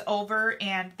 March is over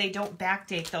and they don't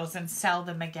backdate those and sell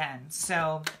them again.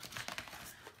 So,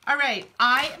 all right,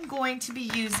 I am going to be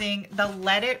using the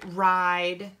Let It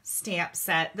Ride stamp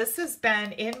set. This has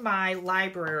been in my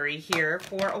library here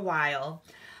for a while.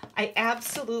 I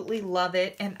absolutely love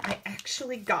it, and I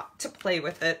actually got to play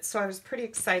with it, so I was pretty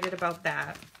excited about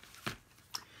that.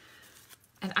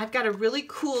 And I've got a really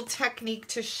cool technique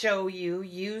to show you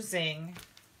using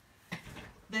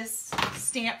this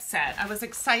stamp set. I was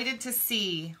excited to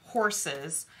see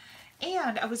horses,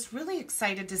 and I was really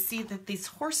excited to see that these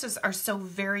horses are so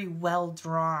very well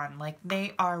drawn. Like,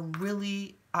 they are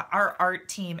really, our art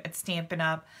team at Stampin'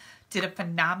 Up! Did a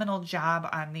phenomenal job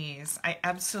on these. I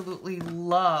absolutely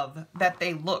love that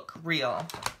they look real.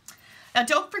 Now,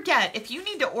 don't forget, if you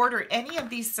need to order any of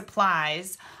these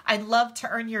supplies, I'd love to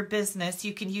earn your business.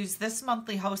 You can use this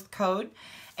monthly host code,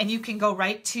 and you can go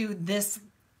right to this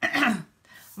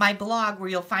my blog, where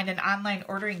you'll find an online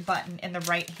ordering button in the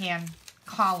right-hand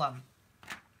column.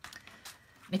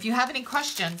 If you have any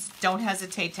questions, don't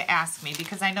hesitate to ask me,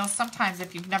 because I know sometimes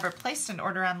if you've never placed an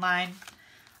order online,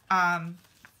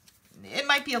 it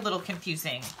might be a little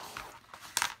confusing.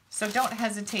 So don't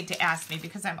hesitate to ask me,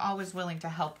 because I'm always willing to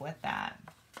help with that.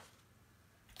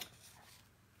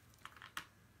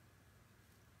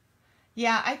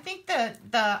 Yeah, I think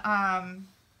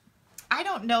I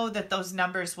don't know that those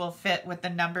numbers will fit with the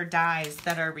number dies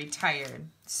that are retired.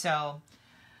 So,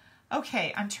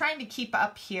 okay, I'm trying to keep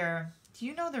up here. Do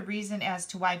you know the reason as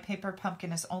to why Paper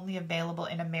Pumpkin is only available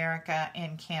in America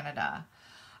and Canada?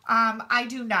 I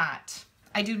do not.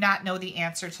 I do not know the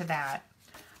answer to that.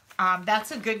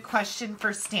 That's a good question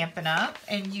for Stampin' Up!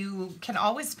 And you can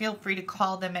always feel free to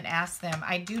call them and ask them.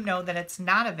 I do know that it's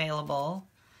not available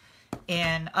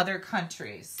in other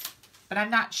countries, but I'm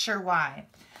not sure why.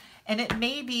 And it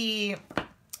may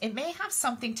have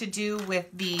something to do with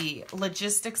the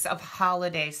logistics of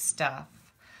holiday stuff.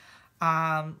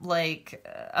 Like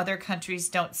other countries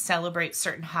don't celebrate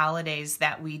certain holidays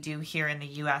that we do here in the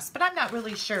U.S., but I'm not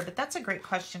really sure, but that's a great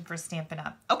question for Stampin'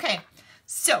 Up! Okay,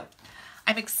 so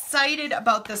I'm excited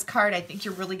about this card. I think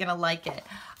you're really going to like it.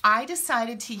 I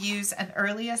decided to use an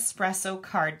early espresso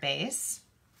card base.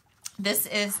 This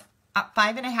is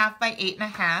 5.5 by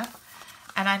 8.5.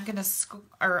 And I'm going to,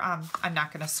 I'm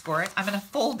not going to score it. I'm going to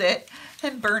fold it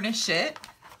and burnish it.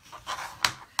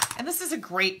 And this is a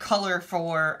great color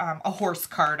for a horse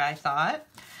card, I thought.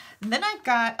 And then I've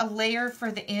got a layer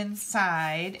for the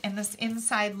inside. And this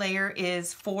inside layer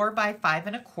is 4 by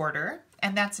 5.25.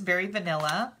 And that's very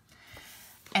vanilla.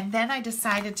 And then I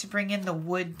decided to bring in the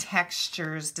Wood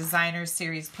Textures Designer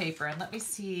Series paper. And let me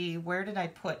see, where did I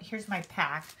put? Here's my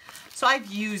pack. So I've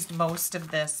used most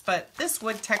of this, but this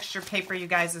wood texture paper, you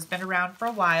guys, has been around for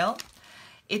a while.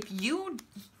 If you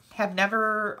have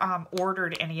never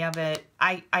ordered any of it,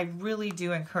 I really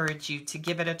do encourage you to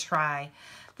give it a try.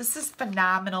 This is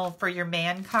phenomenal for your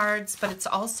man cards, but it's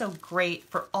also great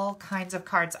for all kinds of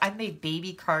cards. I've made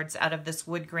baby cards out of this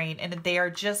wood grain, and they are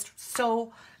just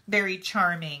so very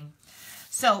charming.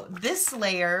 So this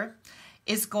layer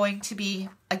is going to be,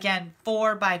 again,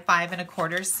 4 by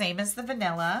 5.25, same as the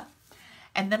vanilla.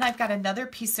 And then I've got another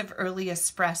piece of early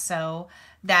espresso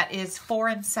that is 4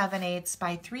 7/8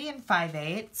 by 3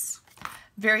 5/8.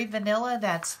 Very vanilla,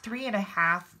 that's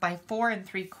 3.5 by 4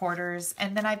 3/4.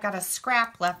 And then I've got a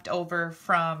scrap left over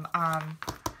from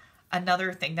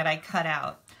another thing that I cut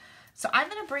out. So I'm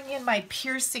going to bring in my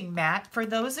piercing mat. For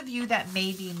those of you that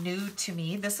may be new to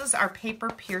me, this is our paper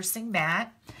piercing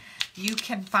mat. You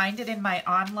can find it in my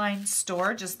online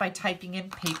store just by typing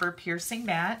in paper piercing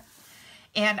mat.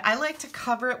 And I like to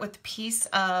cover it with a piece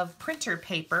of printer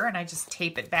paper, and I just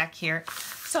tape it back here.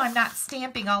 So I'm not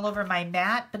stamping all over my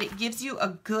mat, but it gives you a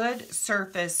good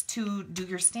surface to do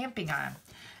your stamping on.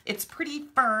 It's pretty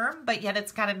firm, but yet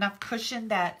it's got enough cushion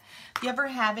that if you ever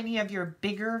have any of your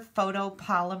bigger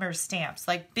photopolymer stamps,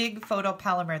 like big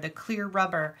photopolymer, the clear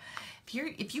rubber,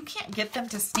 if you can't get them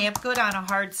to stamp good on a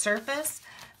hard surface,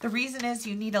 the reason is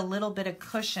you need a little bit of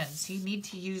cushion. So you need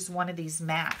to use one of these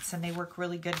mats, and they work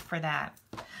really good for that.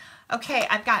 Okay,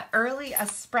 I've got early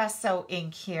espresso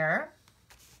ink here.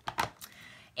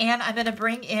 And I'm going to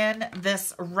bring in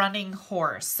this running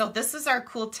horse. So this is our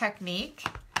cool technique.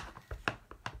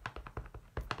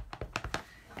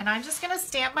 And I'm just going to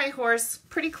stamp my horse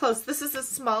pretty close. This is the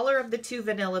smaller of the two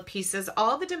vanilla pieces.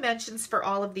 All the dimensions for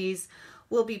all of these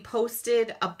will be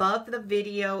posted above the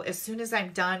video as soon as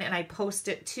I'm done, and I post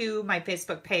it to my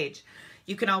Facebook page.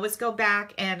 You can always go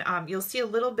back and you'll see a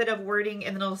little bit of wording,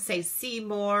 and then it'll say see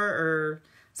more or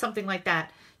something like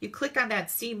that. You click on that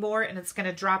see more, and it's going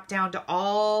to drop down to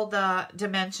all the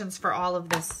dimensions for all of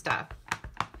this stuff.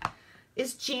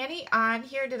 Is Janny on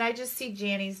here? Did I just see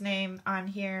Janny's name on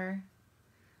here?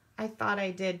 I thought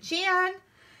I did. Jan,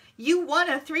 you won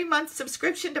a 3-month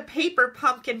subscription to Paper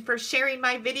Pumpkin for sharing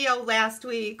my video last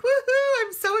week. Woohoo!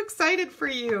 I'm so excited for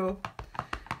you.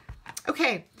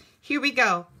 Okay, here we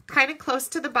go. Kind of close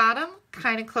to the bottom,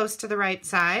 kind of close to the right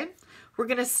side. We're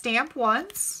going to stamp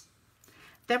once.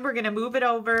 Then we're going to move it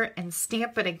over and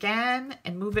stamp it again,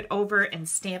 and move it over and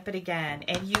stamp it again.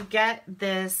 And you get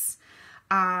this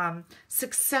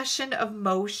succession of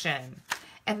motion.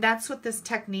 And that's what this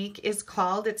technique is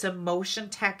called. It's a motion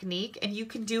technique, and you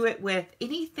can do it with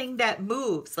anything that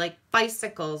moves, like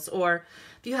bicycles, or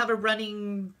if you have a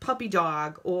running puppy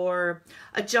dog, or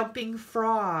a jumping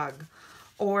frog,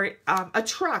 or a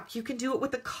truck. You can do it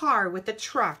with a car, with a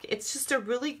truck. It's just a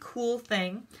really cool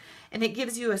thing, and it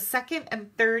gives you a second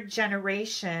and third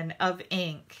generation of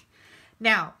ink.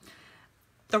 Now,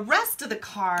 the rest of the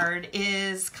card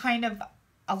is kind of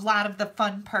a lot of the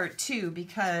fun part too,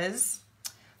 because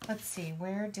let's see,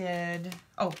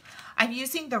 I'm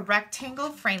using the rectangle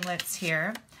framelits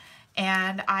here,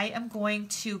 and I am going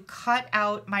to cut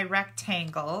out my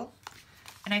rectangle,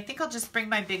 and I think I'll just bring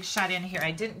my Big Shot in here.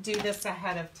 I didn't do this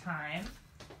ahead of time.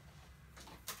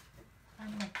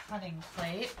 On my cutting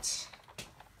plate.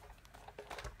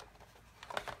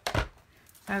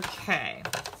 Okay,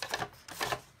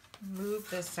 move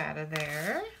this out of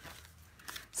there.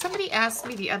 Somebody asked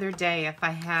me the other day if I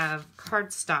have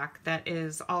cardstock that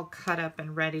is all cut up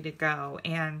and ready to go,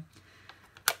 and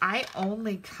I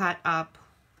only cut up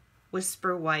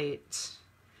Whisper White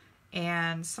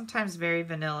and sometimes very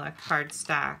vanilla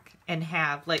cardstock, and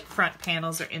have like front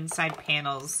panels or inside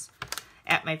panels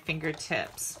at my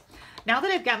fingertips. Now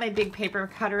that I've got my big paper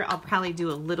cutter, I'll probably do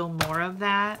a little more of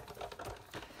that.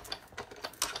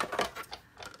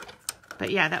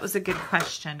 But yeah, that was a good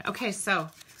question. Okay, so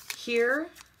here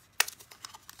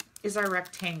is our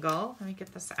rectangle. Let me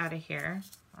get this out of here.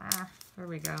 There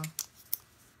we go.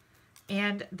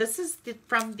 And this is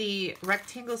from the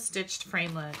rectangle stitched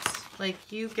framelits.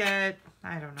 Like, you get,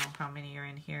 I don't know how many are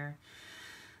in here.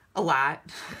 A lot.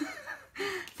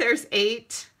 There's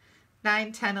 8,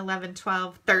 9, 10, 11,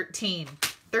 12, 13.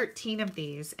 13 of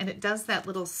these, and it does that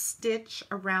little stitch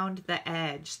around the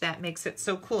edge that makes it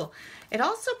so cool. It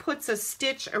also puts a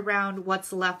stitch around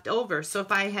what's left over. So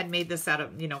if I had made this out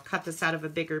of, cut this out of a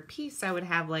bigger piece, I would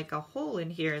have like a hole in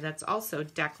here that's also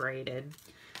decorated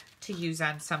to use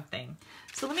on something.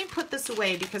 So let me put this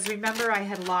away, because remember I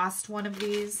had lost one of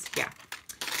these. Yeah.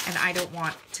 And I don't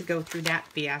want to go through that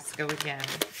fiasco again.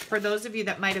 For those of you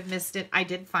that might have missed it, I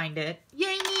did find it.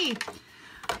 Yay me!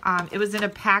 It was in a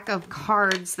pack of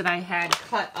cards that I had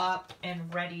cut up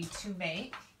and ready to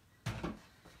make.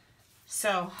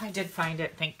 So I did find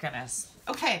it, thank goodness.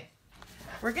 Okay,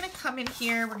 we're going to come in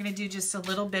here. We're going to do just a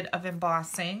little bit of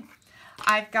embossing.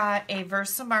 I've got a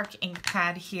Versamark ink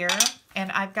pad here,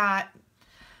 and I've got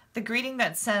the greeting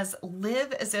that says,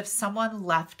 "Live as if someone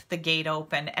left the gate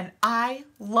open." And I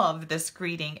love this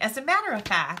greeting. As a matter of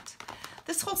fact,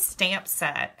 this whole stamp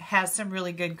set has some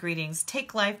really good greetings.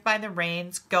 Take life by the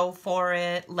reins, go for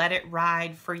it, let it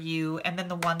ride for you, and then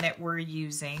the one that we're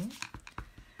using.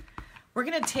 We're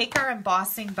going to take our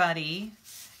embossing buddy,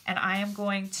 and I am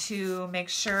going to make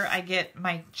sure I get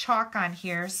my chalk on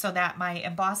here so that my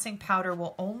embossing powder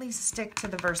will only stick to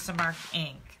the Versamark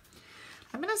ink.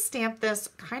 I'm going to stamp this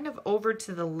kind of over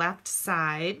to the left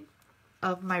side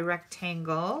of my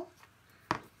rectangle.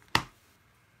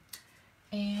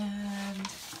 And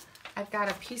I've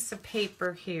got a piece of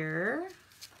paper here.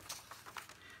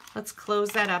 Let's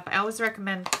close that up. I always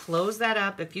recommend close that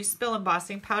up. If you spill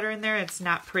embossing powder in there, it's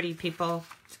not pretty. People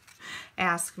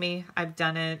ask me. I've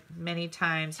done it many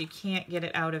times. You can't get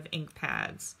it out of ink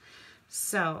pads.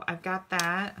 So I've got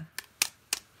that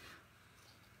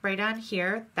right on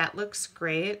here. That looks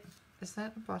great. Is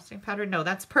that embossing powder? No,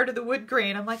 that's part of the wood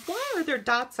grain. I'm like, why are there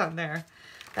dots on there?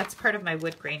 That's part of my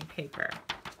wood grain paper.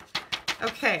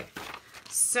 Okay,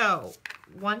 so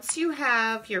once you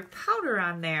have your powder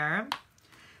on there,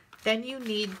 then you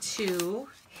need to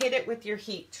hit it with your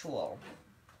heat tool.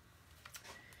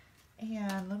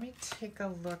 And let me take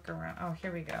a look around. Oh,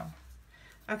 here we go.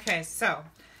 Okay, so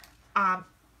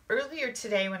earlier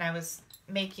today when I was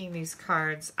making these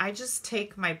cards, I just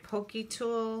take my pokey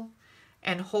tool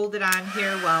and hold it on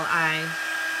here while I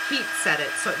heat set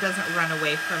it so it doesn't run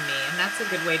away from me. And that's a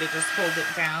good way to just hold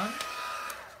it down.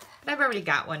 But I've already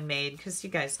got one made because you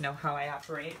guys know how I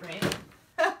operate,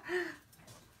 right?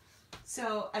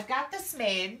 So I've got this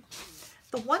made.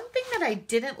 The one thing that I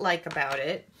didn't like about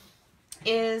it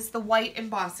is the white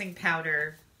embossing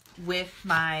powder with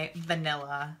my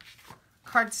vanilla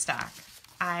cardstock.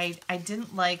 I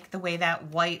didn't like the way that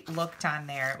white looked on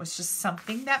there. It was just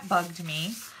something that bugged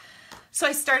me. So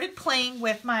I started playing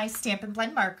with my Stampin'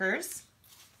 Blend markers,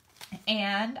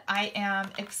 and I am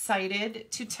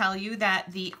excited to tell you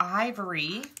that the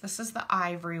ivory, this is the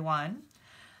ivory one,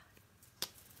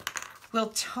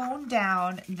 will tone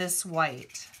down this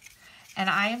white. And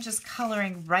I am just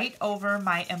coloring right over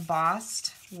my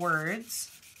embossed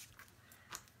words.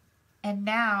 And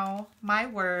now my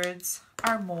words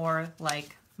are more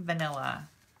like vanilla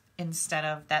instead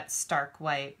of that stark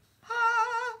white.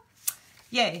 Ah,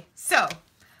 yay. So,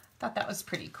 thought that was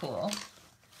pretty cool.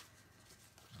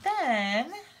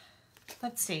 Then,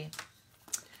 let's see.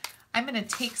 I'm going to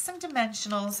take some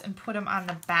dimensionals and put them on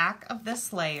the back of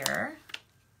this layer.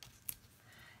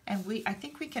 And I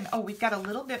think we can, oh, we've got a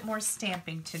little bit more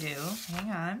stamping to do.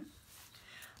 Hang on.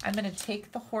 I'm going to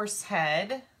take the horse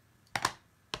head.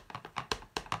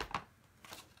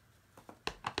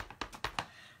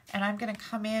 And I'm going to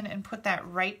come in and put that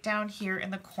right down here in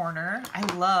the corner. I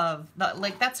love,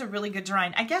 like, that's a really good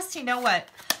drawing. I guess, you know what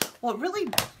really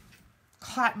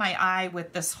caught my eye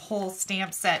with this whole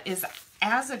stamp set is,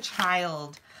 as a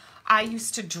child, I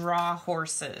used to draw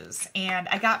horses, and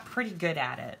I got pretty good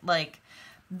at it. Like,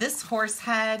 this horse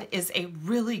head is a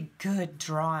really good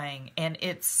drawing, and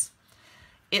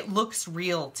it looks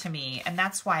real to me, and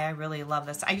that's why I really love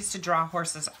this. I used to draw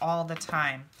horses all the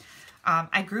time.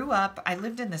 I grew up, I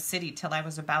lived in the city till I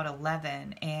was about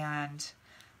 11, and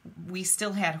we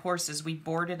still had horses. We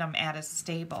boarded them at a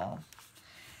stable.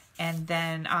 And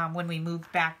then when we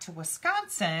moved back to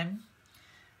Wisconsin,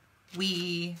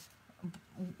 we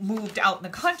moved out in the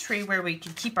country where we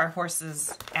could keep our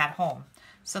horses at home.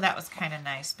 So that was kind of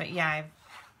nice. But yeah,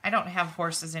 I don't have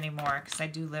horses anymore because I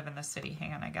do live in the city.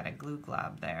 Hang on, I got a glue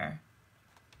glob there.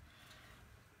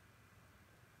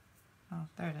 Oh,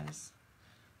 there it is.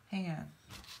 Hang on,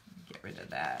 get rid of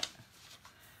that.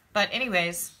 But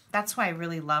anyways, that's why I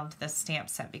really loved this stamp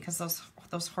set, because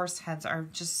those horse heads are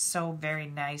just so very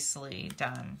nicely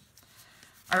done.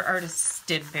 Our artists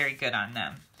did very good on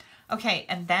them. Okay,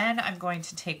 and then I'm going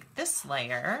to take this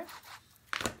layer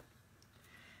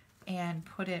and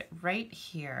put it right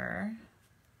here.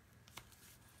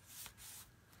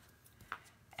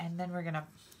 And then we're gonna,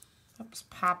 oops,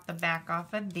 pop the back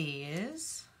off of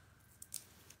these.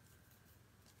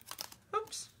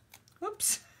 Oops,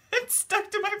 oops, it stuck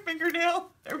to my fingernail.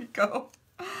 There we go.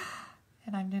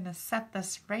 And I'm gonna set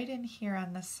this right in here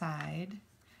on the side.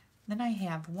 Then I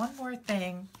have one more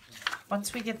thing.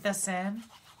 Once we get this in,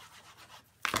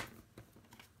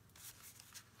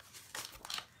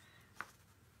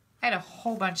 I had a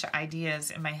whole bunch of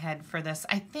ideas in my head for this.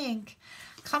 I think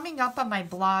coming up on my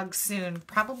blog soon,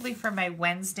 probably for my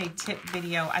Wednesday tip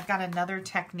video, I've got another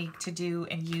technique to do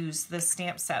and use this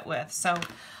stamp set with. So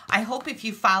I hope if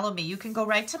you follow me, you can go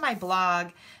right to my blog.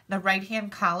 In the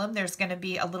right-hand column, there's going to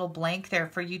be a little blank there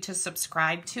for you to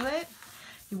subscribe to it.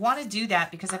 You want to do that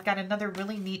because I've got another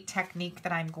really neat technique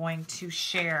that I'm going to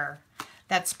share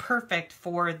that's perfect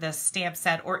for the stamp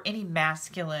set or any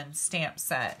masculine stamp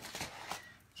set.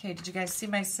 Okay, did you guys see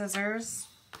my scissors?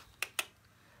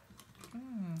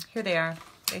 Here they are.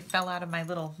 They fell out of my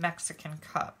little Mexican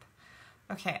cup.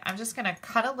 Okay, I'm just going to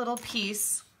cut a little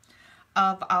piece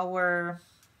of our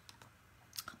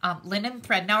linen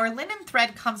thread. Now, our linen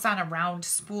thread comes on a round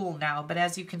spool now, but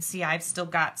as you can see, I've still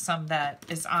got some that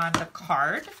is on the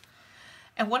card.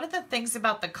 And one of the things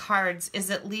about the cards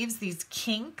is it leaves these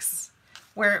kinks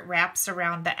where it wraps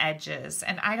around the edges,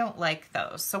 and I don't like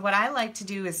those. So what I like to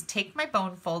do is take my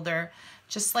bone folder,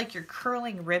 just like you're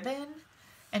curling ribbon,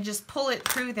 and just pull it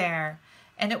through there,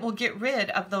 and it will get rid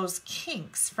of those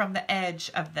kinks from the edge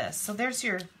of this. So there's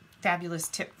your fabulous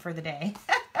tip for the day.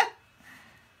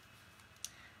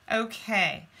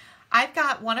 Okay, I've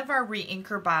got one of our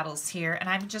re-inker bottles here, and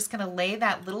I'm just going to lay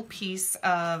that little piece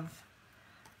of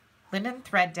linen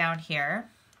thread down here.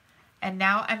 And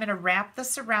now I'm going to wrap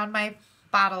this around my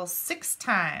bottle 6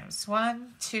 times.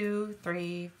 1, 2,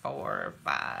 3, 4,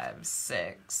 5,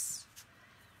 6.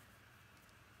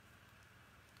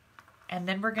 And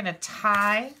then we're going to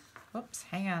tie, whoops,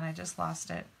 hang on, I just lost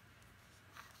it.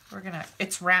 We're going to,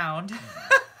 it's round.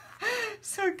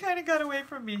 So it kind of got away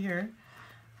from me here.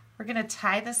 We're going to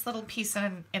tie this little piece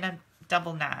in a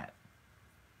double knot.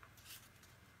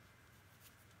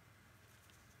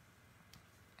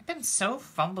 I've been so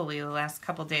fumbly the last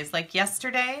couple days. Like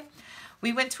yesterday,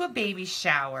 we went to a baby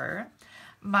shower.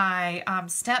 my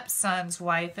stepson's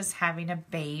wife is having a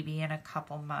baby in a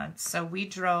couple months. So we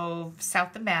drove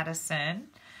south of Madison.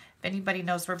 If anybody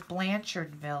knows where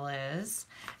Blanchardville is.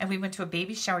 And we went to a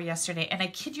baby shower yesterday. And I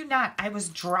kid you not, I was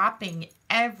dropping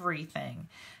everything.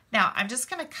 Now, I'm just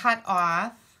going to cut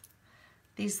off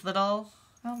these little,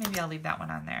 well, maybe I'll leave that one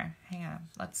on there. Hang on,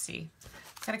 let's see.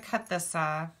 I'm going to cut this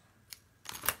off.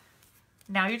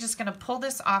 Now you're just going to pull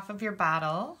this off of your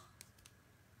bottle.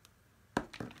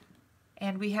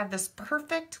 And we have this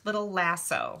perfect little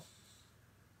lasso.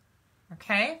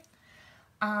 Okay?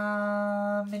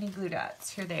 Mini glue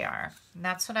dots. Here they are. And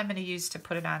that's what I'm going to use to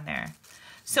put it on there.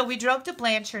 So we drove to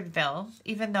Blanchardville,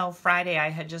 even though Friday I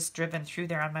had just driven through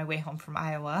there on my way home from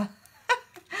Iowa.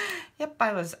 Yep,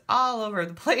 I was all over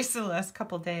the place the last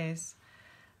couple days.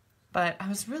 But I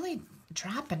was really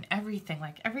dropping everything.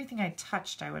 Like everything I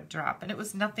touched, I would drop. And it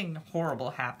was nothing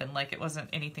horrible happened. Like it wasn't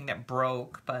anything that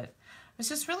broke, but it was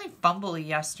just really fumbly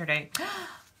yesterday.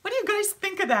 What do you guys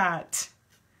think of that?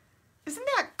 Isn't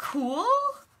that cool?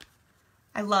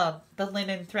 I love the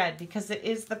linen thread because it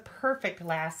is the perfect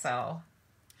lasso.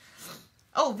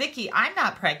 Oh, Vicky, I'm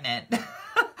not pregnant.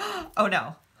 Oh,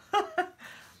 no.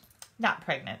 Not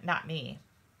pregnant, not me.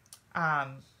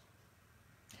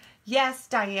 Yes,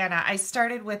 Diana, I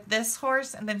started with this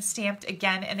horse and then stamped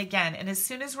again and again. And as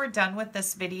soon as we're done with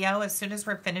this video, as soon as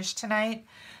we're finished tonight,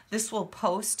 this will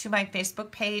post to my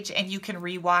Facebook page and you can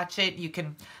rewatch it. You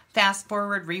can fast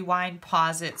forward, rewind,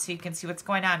 pause it so you can see what's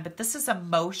going on. But this is a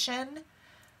motion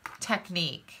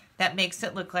technique that makes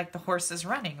it look like the horse is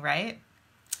running, right?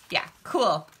 Yeah,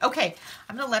 cool. Okay,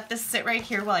 I'm going to let this sit right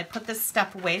here while I put this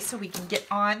stuff away so we can get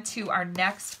on to our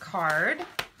next card.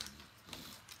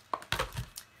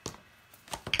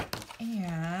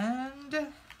 And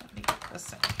let me get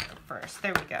this in here first.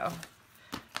 There we go.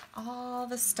 All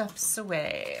the stuff's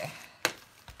away.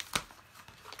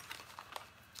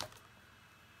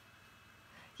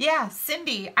 Yeah,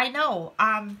 Cindy, I know.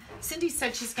 Cindy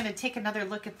said she's going to take another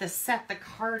look at this set. The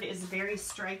card is very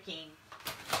striking.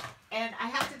 And I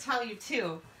have to tell you,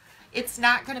 too, it's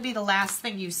not going to be the last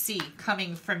thing you see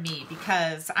coming from me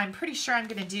because I'm pretty sure I'm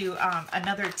going to do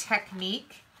another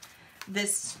technique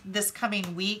this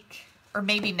coming week or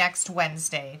maybe next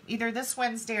Wednesday. Either this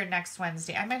Wednesday or next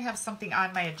Wednesday. I might have something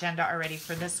on my agenda already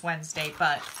for this Wednesday,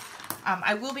 but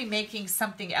I will be making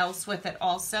something else with it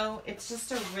also. It's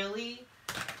just a really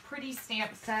pretty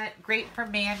stamp set, great for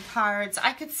man cards.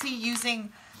 I could see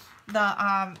using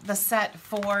the set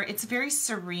for, it's very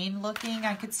serene looking.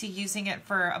 I could see using it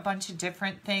for a bunch of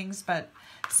different things, but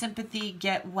sympathy,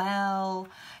 get well,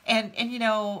 and you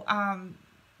know,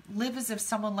 live as if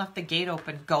someone left the gate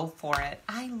open, go for it.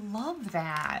 I love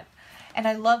that. And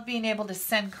I love being able to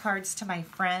send cards to my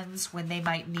friends when they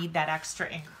might need that extra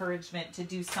encouragement to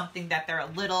do something that they're a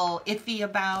little iffy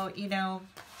about, you know.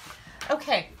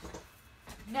 Okay,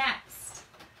 next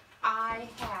I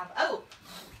have, oh,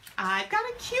 I've got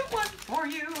a cute one for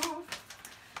you.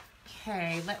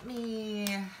 Okay, let me,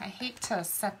 I hate to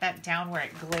set that down where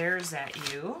it glares at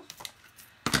you.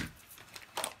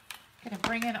 Gonna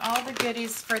bring in all the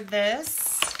goodies for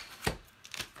this.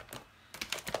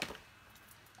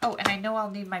 Oh, and I know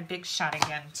I'll need my Big Shot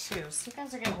again too. So you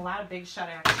guys are getting a lot of Big Shot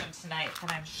action tonight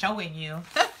that I'm showing you.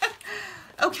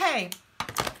 Okay,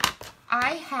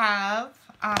 I have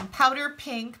powder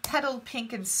pink, petal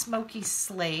pink, and smoky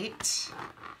slate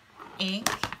ink.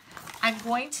 I'm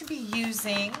going to be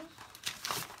using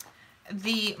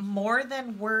the More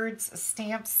Than Words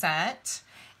stamp set.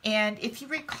 And if you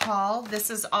recall, this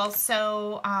is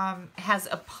also has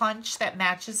a punch that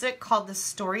matches it called the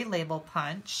Story Label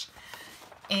Punch.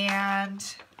 And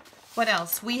what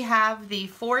else? We have the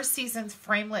 4 Seasons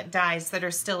framelit dies that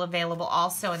are still available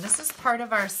also. And this is part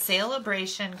of our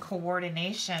Celebration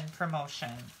Coordination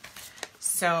promotion.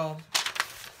 So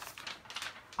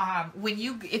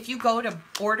if you go to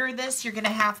order this, you're going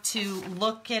to have to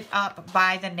look it up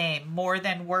by the name. More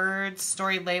Than Words,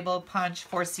 Story Label Punch,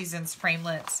 4 Seasons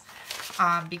Framelits.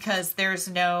 Because there's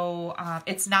no,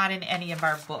 it's not in any of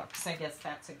our books. I guess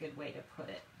that's a good way to put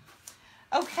it.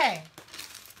 Okay.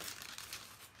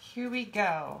 Here we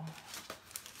go.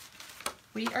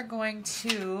 We are going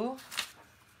to,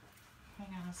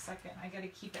 hang on a second. I got to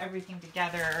keep everything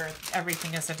together or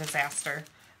everything is a disaster.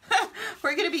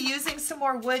 We're going to be using some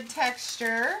more wood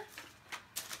texture,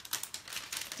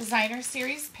 designer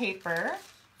series paper,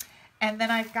 and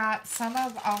then I've got some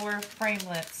of our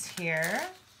framelits here,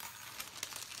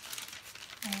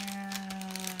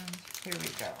 and here we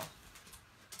go.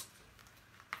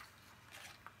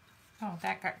 Oh,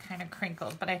 that got kind of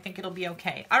crinkled, but I think it'll be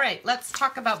okay. All right, let's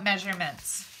talk about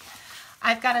measurements.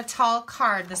 I've got a tall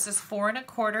card. This is 4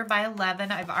 1/4 by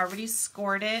 11. I've already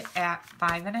scored it at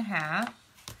 5 1/2.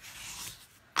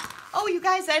 Oh, you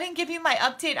guys, I didn't give you my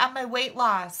update on my weight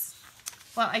loss.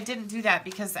 Well, I didn't do that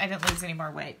because I didn't lose any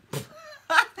more weight.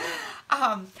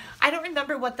 I don't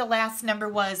remember what the last number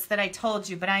was that I told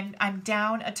you, but I'm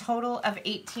down a total of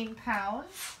 18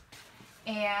 pounds.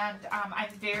 And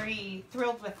I'm very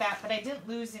thrilled with that, but I didn't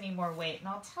lose any more weight. And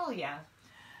I'll tell you,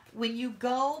 when you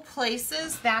go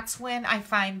places, that's when I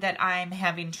find that I'm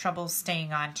having trouble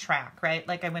staying on track, right?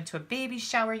 Like I went to a baby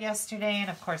shower yesterday, and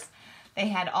of course, they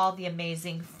had all the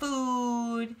amazing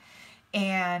food.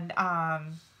 And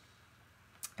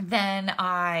then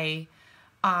I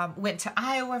went to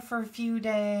Iowa for a few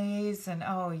days, and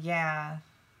oh yeah.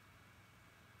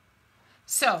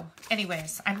 So,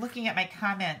 anyways, I'm looking at my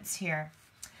comments here.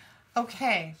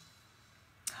 Okay.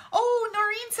 Oh,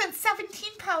 Noreen said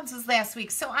 17 pounds was last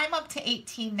week, so I'm up to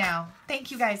 18 now.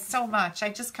 Thank you guys so much. I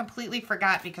just completely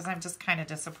forgot because I'm just kind of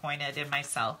disappointed in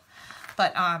myself.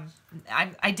 But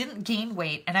I didn't gain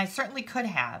weight, and I certainly could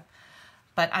have.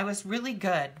 But I was really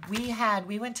good.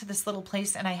 We went to this little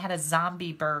place, and I had a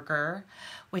zombie burger,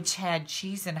 which had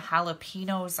cheese and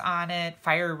jalapenos on it,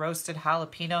 fire roasted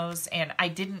jalapenos, and I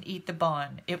didn't eat the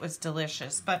bun. It was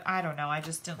delicious, but I don't know. I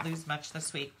just didn't lose much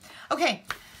this week. Okay,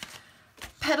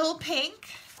 Petal Pink,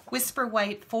 Whisper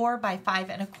White 4 by 5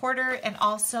 1/4, and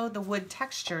also the Wood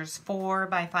Textures 4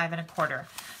 by 5 1/4.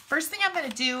 First thing I'm going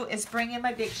to do is bring in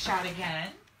my Big Shot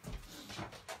again.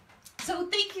 So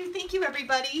thank you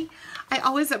everybody. I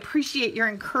always appreciate your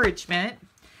encouragement,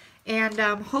 and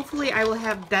hopefully I will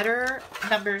have better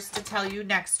numbers to tell you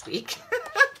next week.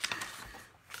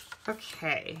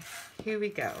 Okay, here we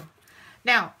go.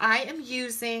 Now I am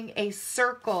using a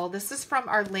circle. This is from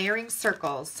our layering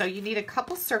circles. So you need a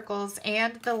couple circles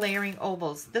and the layering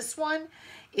ovals. This one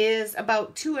is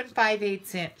about 2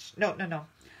 5/8 inch. No.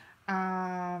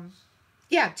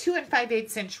 Yeah, 2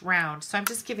 5/8 inch round. So I'm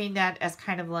just giving that as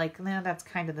kind of like, that's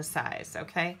kind of the size,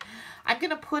 okay? I'm going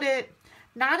to put it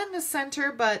not in the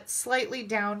center, but slightly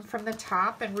down from the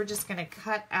top, and we're just going to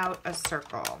cut out a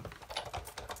circle.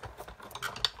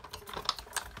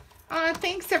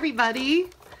 Thanks, everybody.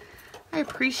 I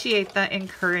appreciate the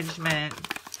encouragement.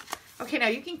 Okay, now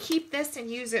you can keep this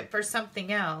and use it for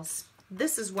something else.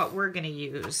 This is what we're going to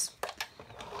use.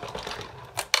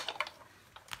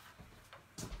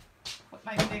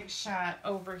 My Big Shot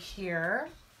over here.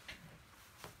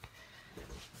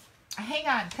 Hang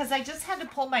on, because I just had to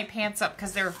pull my pants up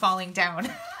because they were falling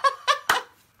down.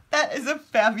 That is a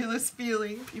fabulous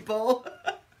feeling, people.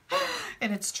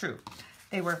 And it's true.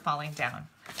 They were falling down.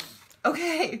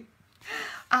 Okay.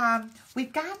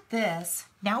 We've got this.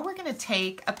 Now we're going to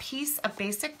take a piece of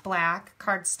basic black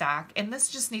cardstock, and this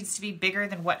just needs to be bigger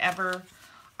than whatever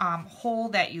hole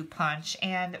that you punch,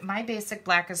 and my basic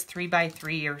black is 3 by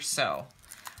 3 or so.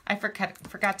 I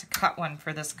forgot to cut one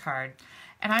for this card.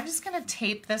 And I'm just going to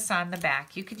tape this on the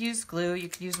back. You could use glue, you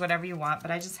could use whatever you want,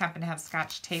 but I just happen to have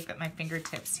Scotch tape at my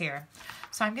fingertips here.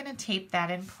 So I'm going to tape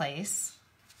that in place.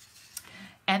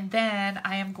 And then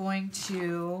I am going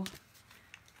to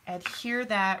adhere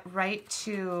that right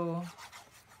to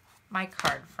my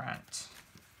card front.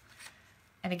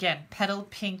 And again, Petal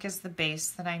Pink is the base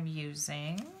that I'm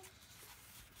using.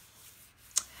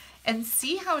 And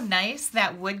see how nice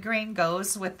that wood grain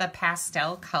goes with the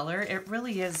pastel color. It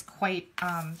really is quite,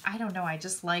 I don't know, I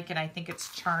just like it. I think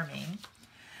it's charming.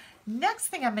 Next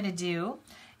thing I'm going to do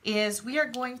is we are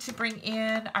going to bring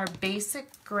in our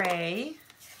basic gray.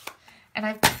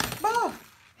 And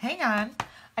hang on.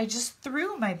 I just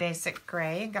threw my basic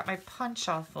gray and got my punch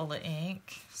all full of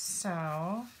ink.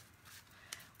 So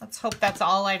let's hope that's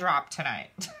all I drop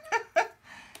tonight.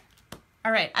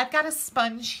 All right, I've got a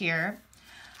sponge here.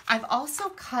 I've also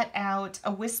cut out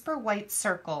a Whisper White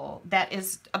circle that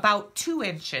is about 2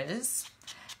 inches.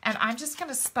 And I'm just going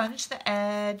to sponge the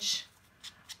edge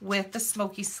with the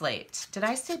smoky slate. Did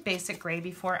I say basic gray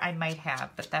before? I might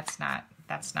have, but that's not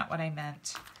what I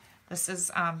meant. This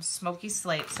is smoky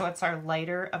slate, so it's our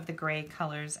lighter of the gray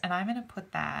colors. And I'm going to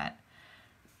put that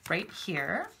right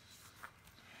here.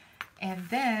 And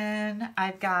then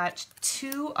I've got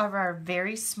 2 of our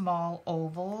very small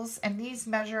ovals, and these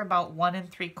measure about 1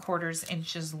 3/4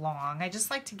 inches long. I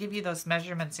just like to give you those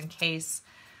measurements in case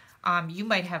you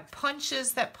might have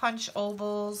punches that punch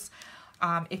ovals.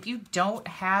 If you don't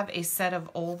have a set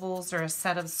of ovals or a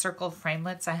set of circle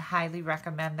framelits, I highly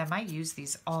recommend them. I use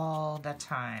these all the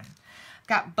time.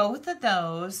 Got both of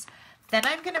those. Then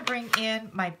I'm going to bring in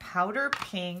my powder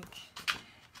pink,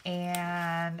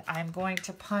 and I'm going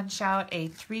to punch out a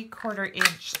 3/4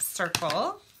 inch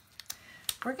circle.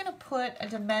 We're going to put a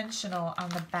dimensional on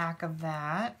the back of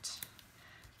that.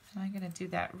 I'm going to do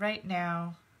that right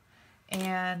now.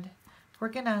 And we're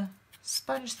going to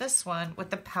sponge this one with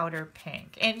the powder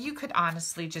pink. And you could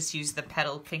honestly just use the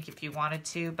petal pink if you wanted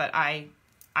to, but I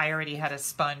already had a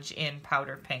sponge in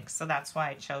powder pink, so that's why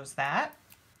I chose that.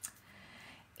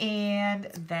 And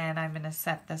then I'm going to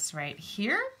set this right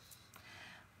here.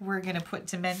 We're going to put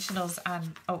dimensionals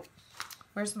on, oh,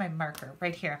 where's my marker?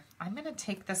 Right here. I'm going to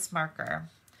take this marker.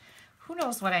 Who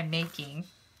knows what I'm making?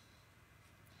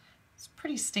 It's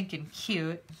pretty stinking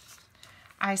cute.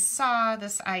 I saw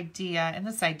this idea, and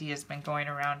this idea has been going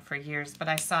around for years, but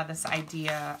I saw this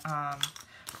idea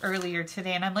earlier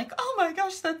today, and I'm like, oh my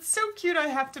gosh, that's so cute. I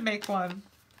have to make one.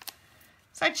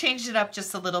 So I changed it up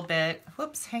just a little bit.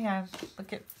 Whoops, hang on.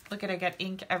 Look at I got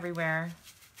ink everywhere.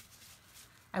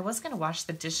 I was going to wash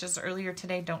the dishes earlier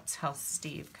today. Don't tell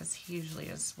Steve, because he usually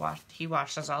he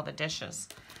washes all the dishes.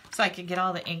 So I could get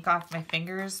all the ink off my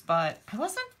fingers, but I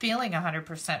wasn't feeling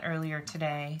 100% earlier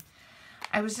today.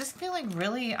 I was just feeling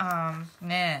really, like,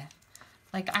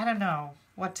 I don't know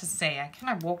what to say. I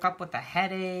kind of woke up with a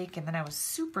headache, and then I was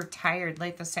super tired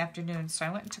late this afternoon, so I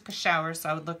went and took a shower so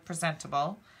I would look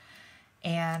presentable,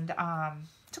 and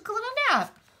took a little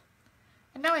nap.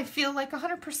 And now I feel like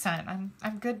 100%.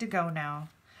 I'm good to go now.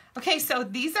 Okay, so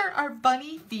these are our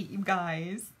bunny feet, you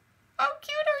guys. How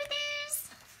cute are these?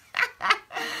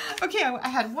 Okay, I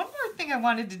had one more thing I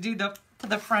wanted to do to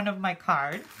the front of my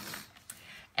card.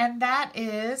 And that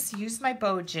is use my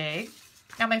bow jig.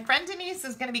 Now my friend Denise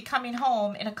is going to be coming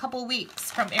home in a couple weeks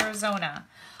from Arizona.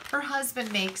 Her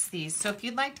husband makes these. So if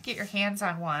you'd like to get your hands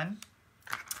on one,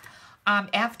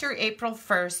 after April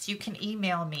 1st, you can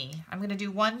email me. I'm going to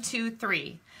do 1, 2,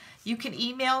 3. You can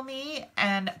email me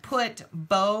and put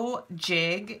bow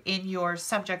jig in your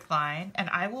subject line, and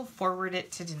I will forward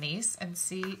it to Denise and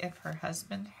see if her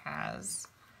husband has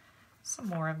some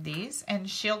more of these, and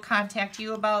she'll contact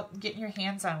you about getting your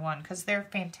hands on one because they're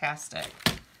fantastic.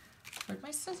 Where'd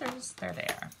my scissors? There they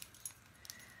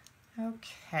are.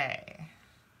 Okay.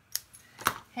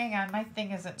 Hang on, my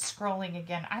thing isn't scrolling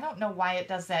again. I don't know why it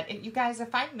does that. You guys,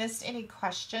 if I missed any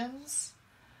questions,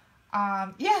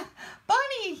 yeah,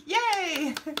 Bunny,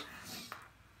 yay!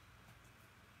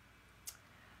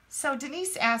 So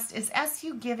Denise asked, is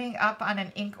SU giving up on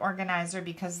an ink organizer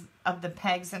because of the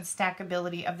pegs and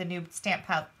stackability of the new stamp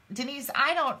pouch? Denise,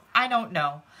 I don't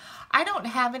know. I don't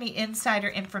have any insider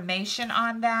information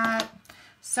on that,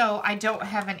 so I don't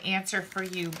have an answer for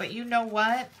you. But you know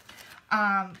what?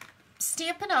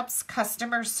 Stampin' Up's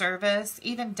customer service,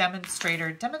 even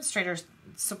demonstrator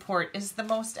support is the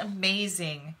most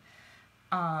amazing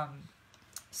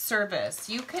service.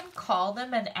 You can call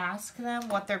them and ask them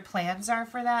what their plans are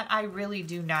for that. I really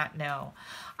do not know.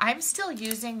 I'm still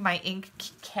using my ink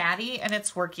caddy and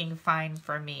it's working fine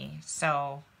for me.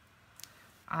 So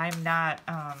I'm not,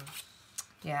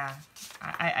 yeah,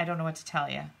 I don't know what to tell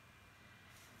you.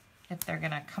 If they're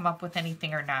going to come up with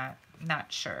anything or not,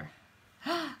 not sure.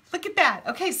 Look at that.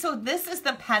 Okay, so this is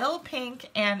the petal pink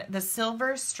and the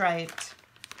silver striped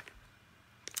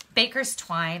Baker's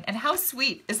twine. And how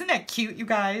sweet. Isn't that cute, you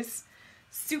guys?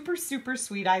 Super, super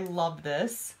sweet. I love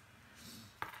this.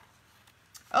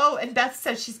 Oh, and Beth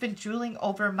says she's been drooling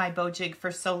over my bow jig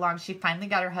for so long. She finally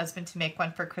got her husband to make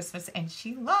one for Christmas, and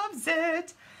she loves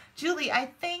it. Julie, I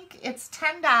think it's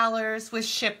 $10 with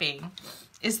shipping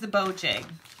is the bow jig.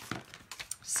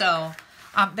 So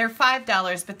they're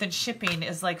 $5, but then shipping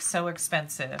is like so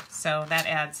expensive. So that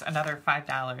adds another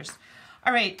 $5.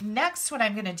 All right, next what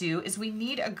I'm going to do is we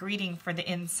need a greeting for the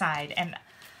inside. And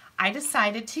I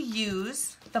decided to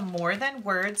use the More Than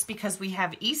Words because we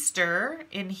have Easter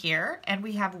in here and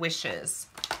we have wishes.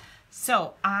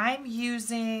 So I'm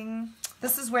using,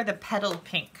 this is where the petal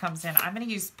pink comes in. I'm going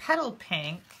to use petal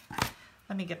pink.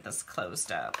 Let me get this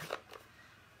closed up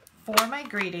for my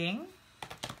greeting.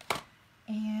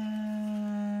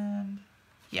 And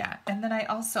yeah, and then I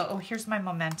also, oh, here's my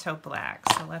Memento Black.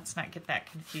 So let's not get that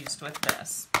confused with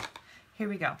this. Here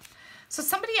we go. So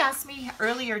somebody asked me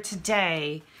earlier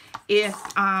today if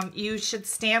you should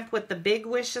stamp with the big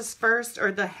wishes first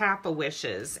or the half a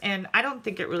wishes. And I don't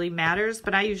think it really matters,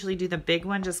 but I usually do the big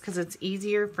one just because it's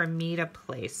easier for me to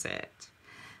place it.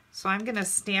 So I'm going to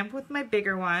stamp with my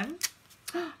bigger one.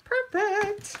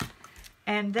 Perfect.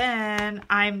 And then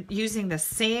I'm using the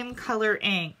same color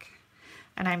ink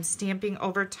and I'm stamping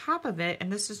over top of it.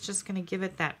 And this is just going to give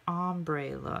it that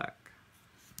ombre look.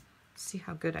 See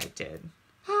how good I did.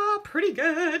 Oh, pretty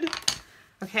good.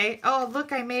 Okay. Oh,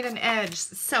 look, I made an edge.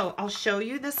 So I'll show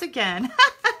you this again.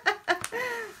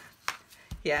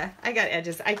 Yeah, I got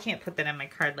edges. I can't put that on my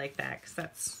card like that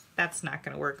because that's not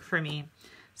going to work for me.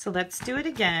 So let's do it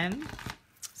again.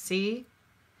 See?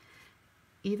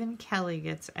 Even Kelly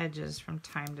gets edges from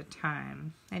time to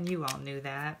time, and you all knew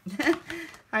that.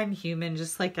 I'm human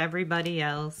just like everybody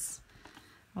else.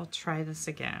 I'll try this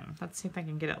again. Let's see if I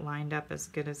can get it lined up as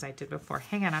good as I did before.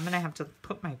 Hang on, I'm gonna have to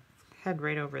put my head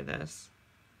right over this.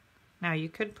 Now you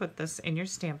could put this in your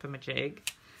Stamp-A-Majig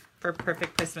for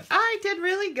perfect placement. I did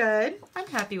really good. I'm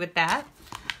happy with that.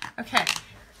 Okay.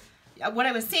 What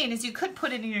I was saying is you could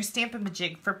put it in your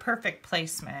Stamp-A-Majig for perfect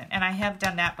placement, and I have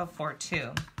done that before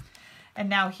too. And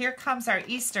now here comes our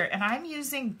Easter, and I'm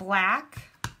using black,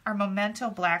 our Memento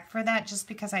black for that, just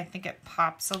because I think it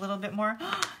pops a little bit more.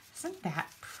 Isn't that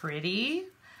pretty?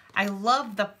 I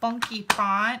love the funky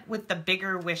font with the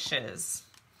bigger wishes.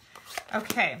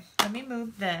 Okay, let me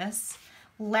move this.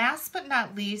 Last but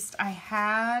not least, I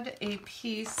had a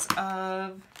piece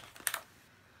of,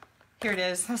 here it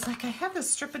is. I was like, I have this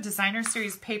strip of Designer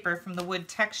Series paper from the Wood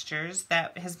Textures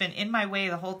that has been in my way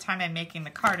the whole time I'm making the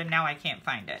card, and now I can't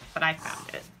find it, but I found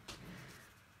it.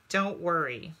 Don't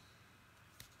worry.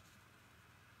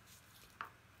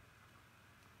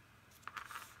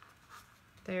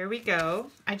 There we go.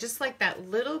 I just like that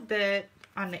little bit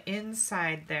on the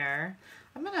inside there.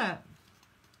 I'm gonna,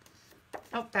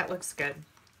 oh, that looks good.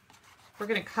 We're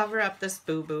gonna cover up this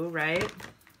boo-boo, right?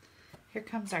 Here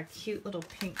comes our cute little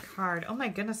pink card. Oh my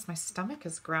goodness, my stomach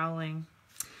is growling.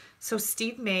 So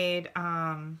Steve made,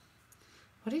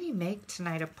 what did he make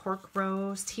tonight? A pork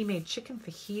roast. He made chicken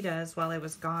fajitas while I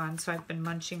was gone, so I've been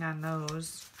munching on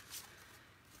those.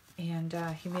 And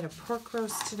he made a pork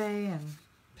roast today, and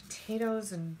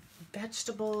potatoes and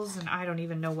vegetables, and I don't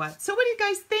even know what. So what do you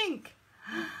guys think?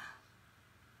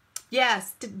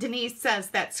 Yes, Denise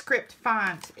says that script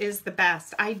font is the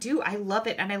best. I do. I love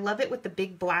it, and I love it with the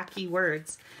big blocky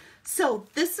words. So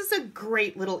this is a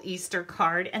great little Easter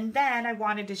card, and then I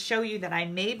wanted to show you that I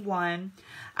made one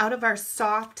out of our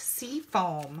soft sea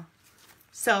foam.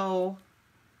 So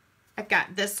I've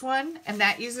got this one, and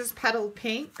that uses petal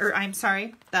pink, or I'm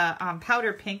sorry, the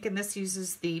powder pink, and this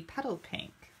uses the petal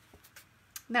pink.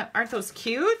 Now, aren't those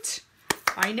cute?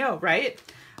 I know, right?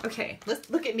 Okay, let's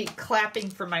look at me clapping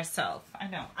for myself. I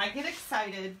know, I get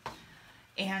excited,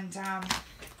 and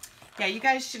yeah, you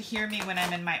guys should hear me when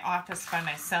I'm in my office by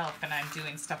myself and I'm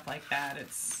doing stuff like that.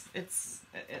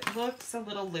 It looks a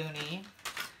little loony,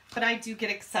 but I do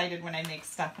get excited when I make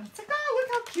stuff, and it's like, oh,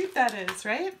 look how cute that is,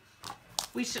 right?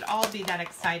 We should all be that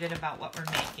excited about what we're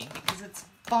making because it's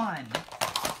fun.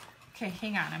 Okay,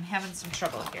 hang on, I'm having some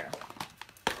trouble here.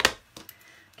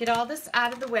 Get all this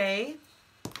out of the way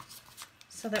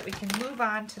so that we can move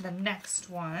on to the next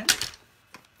one.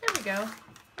 There we go.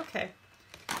 Okay.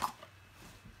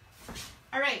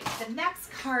 All right, the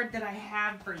next card that I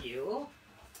have for you,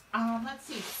 let's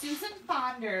see, Susan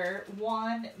Fonder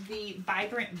won the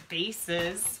Vibrant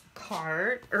Vases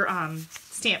card, or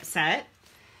stamp set,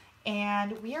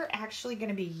 and we are actually going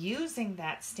to be using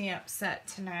that stamp set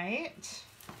tonight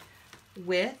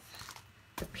with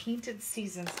the Painted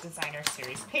Seasons Designer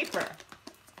Series paper.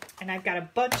 And I've got a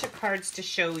bunch of cards to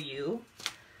show you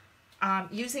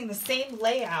using the same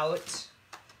layout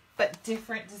but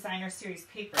different Designer Series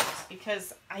papers,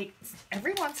 because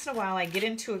every once in a while I get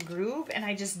into a groove and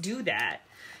I just do that.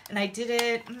 And I did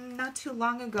it not too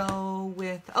long ago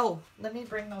with, oh, let me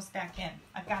bring those back in.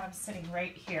 I've got them sitting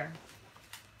right here.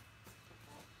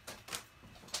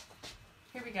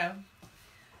 Here we go.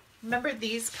 Remember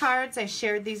these cards? I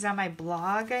shared these on my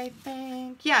blog, I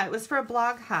think. Yeah, it was for a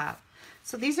blog hop.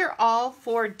 So these are all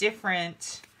 4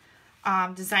 different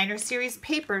Designer Series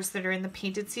papers that are in the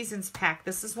Painted Seasons pack.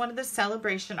 This is one of the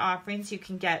celebration offerings you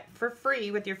can get for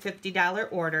free with your $50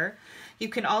 order. You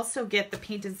can also get the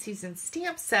Painted Seasons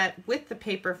stamp set with the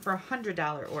paper for a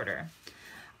 $100 order.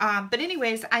 But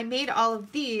anyways, I made all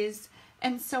of these,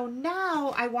 and so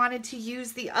now I wanted to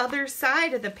use the other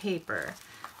side of the paper.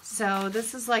 So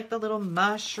this is like the little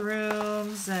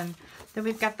mushrooms, and then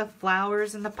we've got the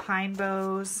flowers and the pine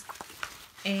bows,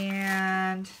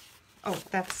 and oh,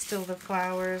 that's still the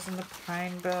flowers and the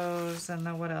pine bows, and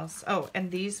the what else? Oh,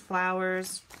 and these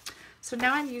flowers. So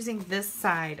now I'm using this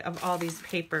side of all these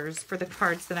papers for the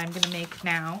cards that I'm going to make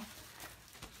now.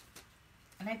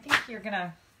 And I think you're going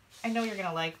to, I know you're going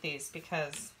to like these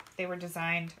because they were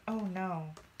designed, oh no.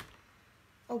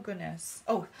 Oh goodness.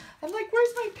 Oh, I'm like,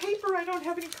 where's my paper? I don't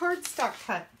have any cardstock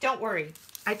cut. Don't worry.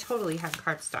 I totally have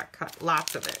cardstock cut.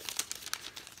 Lots of it.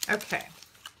 Okay.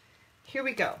 Here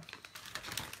we go.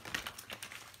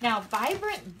 Now,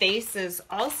 Vibrant Vases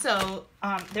also,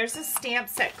 there's a stamp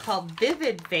set called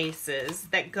Vivid Vases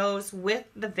that goes with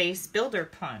the Vase Builder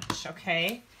Punch,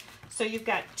 okay? So you've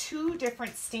got 2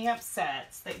 different stamp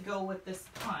sets that go with this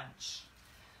punch.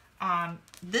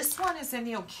 This one is in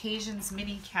the Occasions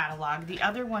mini catalog. The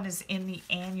other one is in the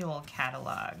annual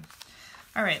catalog.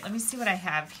 All right, let me see what I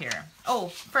have here. Oh,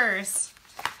 first,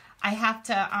 I have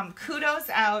to kudos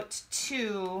out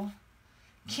to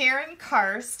Karen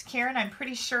Karst. Karen, I'm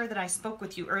pretty sure that I spoke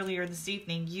with you earlier this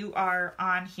evening. You are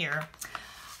on here.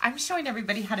 I'm showing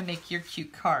everybody how to make your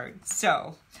cute card.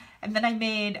 So, and then I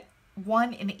made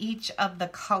one in each of the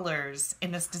colors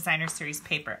in this designer series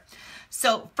paper.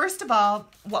 So first of all,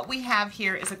 what we have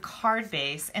here is a card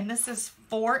base, and this is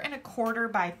 4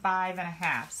 1/4 by 5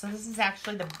 1/2. So this is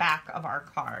actually the back of our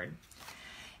card.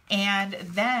 And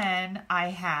then I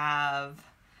have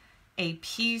a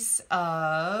piece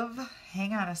of,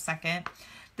 hang on a second,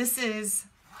 this is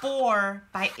 4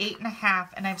 by 8 1/2,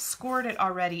 and I've scored it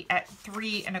already at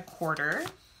 3 1/4.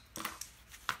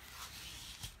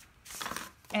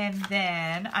 And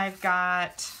then I've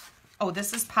got, oh,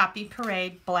 this is Poppy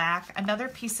Parade black, another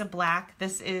piece of black.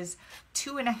 This is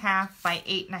 2 1/2 by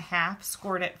 8 1/2,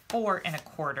 scored at 4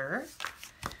 1/4.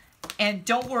 And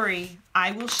don't worry,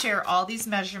 I will share all these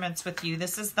measurements with you.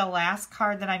 This is the last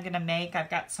card that I'm going to make. I've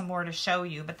got some more to show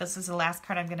you, but this is the last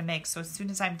card I'm going to make. So as soon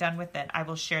as I'm done with it, I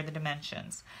will share the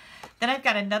dimensions. Then I've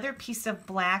got another piece of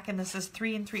black, and this is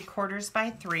 3 3/4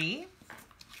 by 3.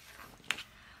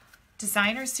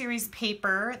 Designer series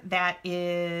paper that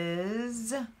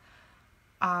is 3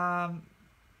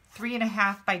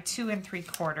 1/2 by 2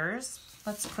 3/4.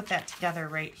 Let's put that together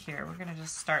right here. We're going to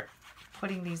just start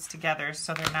putting these together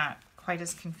so they're not quite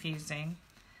as confusing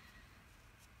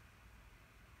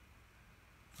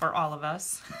for all of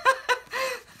us.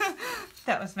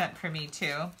 That was meant for me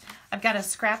too. I've got a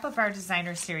scrap of our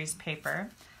designer series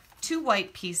paper, 2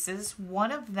 white pieces.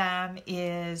 One of them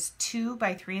is 2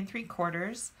 by 3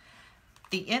 3/4.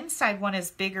 The inside one is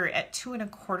bigger at 2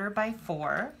 1/4 by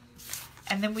 4.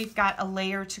 And then we've got a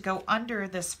layer to go under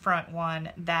this front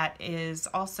one that is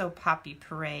also Poppy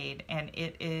Parade. And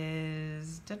it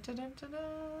is, let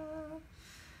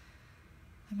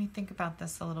me think about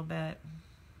this a little bit.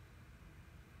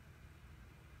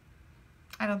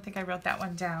 I don't think I wrote that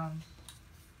one down.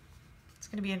 It's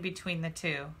going to be in between the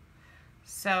two.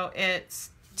 So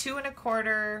it's 2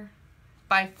 1/4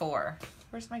 by 4.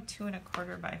 Where's my 2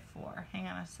 1/4 by 4? Hang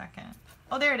on a second.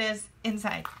 Oh, there it is,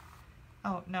 inside.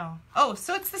 Oh, no. Oh,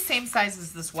 so it's the same size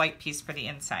as this white piece for the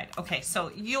inside. Okay, so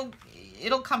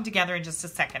it'll come together in just a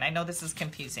second. I know this is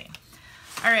confusing.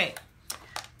 All right,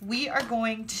 we are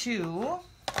going to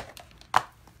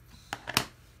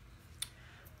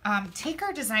take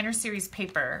our designer series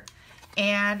paper,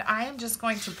 and I am just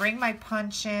going to bring my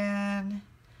punch in,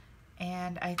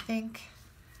 and I think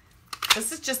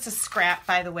this is just a scrap,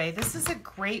 by the way. This is a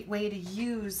great way to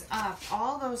use up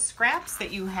all those scraps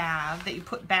that you have that you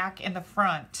put back in the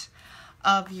front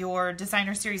of your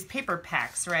designer series paper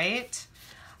packs, right?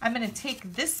 I'm going to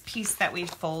take this piece that we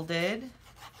folded,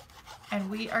 and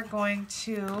we are going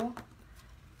to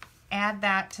add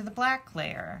that to the black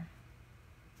layer.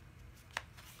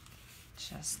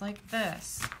 Just like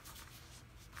this.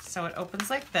 So it opens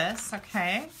like this,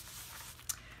 okay?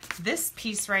 This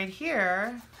piece right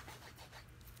here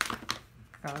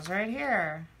goes right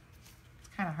here.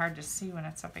 It's kind of hard to see when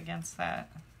it's up against that.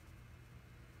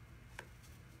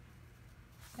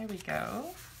 There we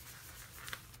go.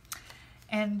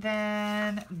 And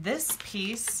then this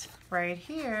piece right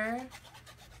here,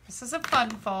 this is a fun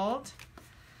fold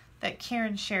that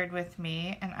Karen shared with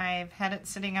me, and I've had it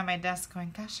sitting on my desk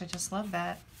going, gosh, I just love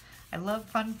that. I love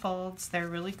fun folds. They're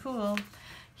really cool.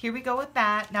 Here we go with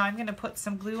that. Now I'm going to put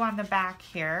some glue on the back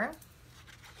here.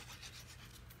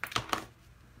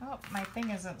 Oh, my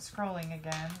thing isn't scrolling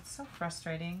again. It's so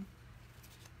frustrating.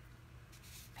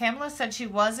 Pamela said she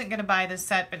wasn't going to buy this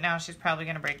set, but now she's probably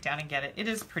going to break down and get it. It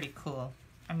is pretty cool.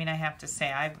 I mean, I have to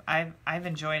say, I've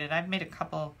enjoyed it. I've made a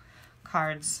couple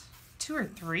cards, 2 or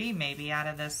 3 maybe out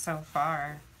of this so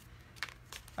far.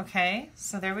 Okay,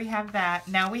 so there we have that.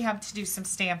 Now we have to do some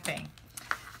stamping.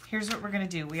 Here's what we're going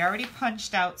to do. We already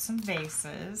punched out some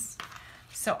vases.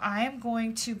 So I am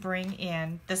going to bring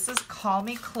in, this is Call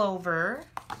Me Clover,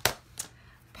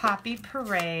 Poppy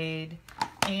Parade,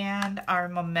 and our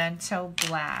Memento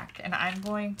Black. And I'm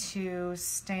going to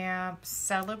stamp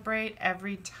Celebrate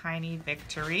Every Tiny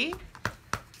Victory.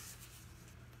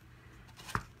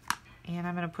 And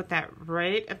I'm going to put that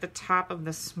right at the top of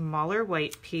the smaller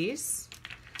white piece.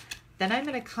 Then I'm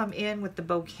going to come in with the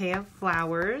Bouquet of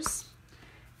Flowers.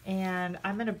 And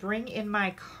I'm going to bring in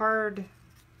my card,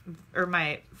 or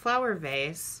my flower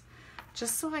vase,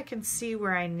 just so I can see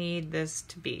where I need this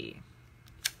to be.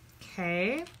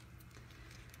 Okay.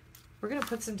 We're going to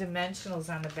put some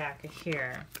dimensionals on the back of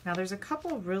here. Now there's a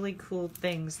couple really cool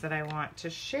things that I want to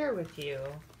share with you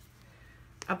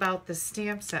about the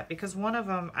stamp set because one of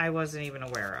them I wasn't even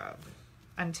aware of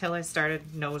until I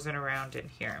started nosing around in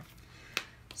here.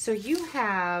 So you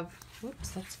have,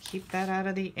 whoops, let's keep that out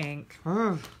of the ink,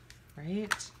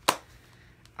 right?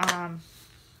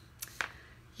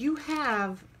 You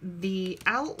have the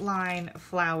outline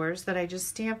flowers that I just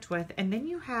stamped with, and then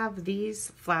you have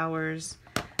these flowers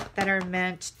that are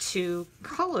meant to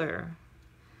color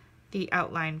the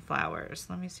outline flowers.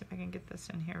 Let me see if I can get this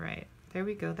in here right. There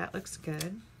we go, that looks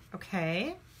good.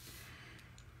 Okay.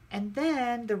 And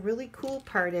then the really cool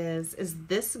part is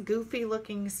this goofy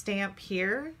looking stamp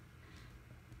here,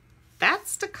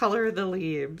 that's to color the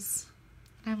leaves.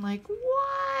 And I'm like,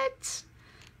 what?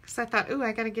 Because I thought, ooh,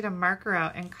 I got to get a marker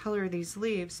out and color these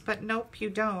leaves. But nope, you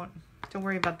don't. Don't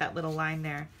worry about that little line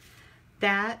there.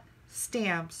 That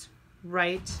stamps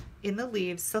right in the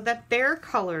leaves so that they're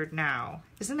colored now.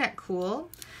 Isn't that cool?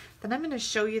 Then I'm going to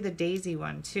show you the daisy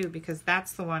one too, because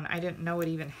that's the one I didn't know it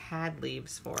even had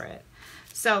leaves for it.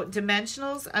 So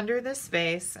dimensionals under this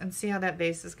vase, and see how that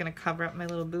vase is going to cover up my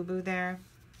little boo-boo there?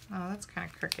 Oh, that's kind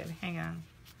of crooked. Hang on.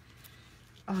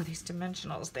 Oh, these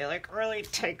dimensionals, they like really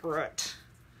take root.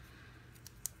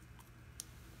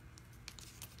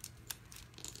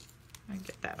 I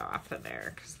get that off of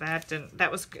there because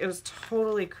it was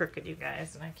totally crooked, you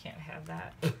guys, and I can't have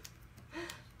that.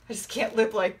 I just can't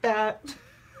live like that.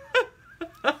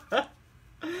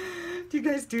 Do you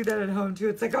guys do that at home too?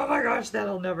 It's like, oh my gosh,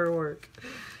 that'll never work.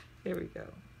 Here we go.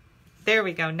 There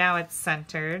we go. Now it's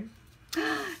centered.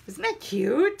 Isn't that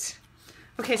cute?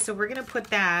 Okay, so we're going to put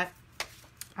that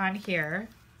on here.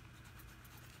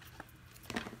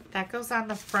 That goes on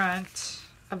the front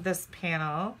of this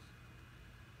panel.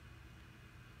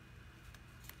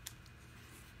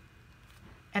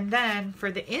 And then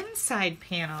for the inside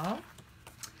panel,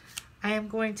 I am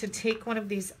going to take one of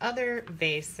these other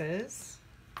vases.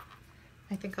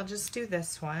 I think I'll just do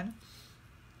this one.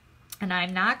 And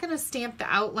I'm not going to stamp the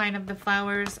outline of the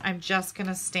flowers. I'm just going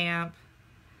to stamp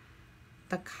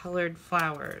the colored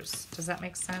flowers. Does that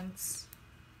make sense?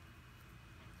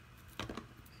 Here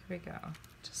we go.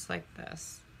 Just like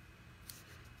this.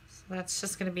 So that's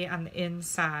just going to be on the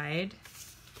inside.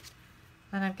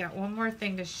 Then I've got one more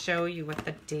thing to show you with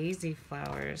the daisy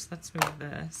flowers. Let's move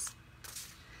this.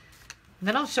 And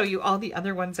then I'll show you all the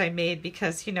other ones I made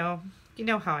because, you know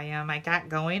how I am. I got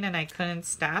going and I couldn't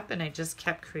stop and I just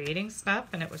kept creating stuff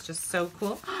and it was just so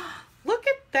cool. Look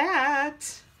at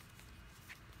that.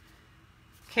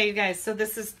 Okay, you guys, so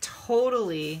this is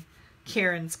totally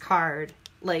Karen's card.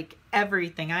 Like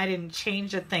everything. I didn't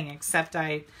change a thing except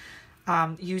I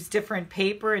used different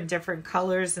paper and different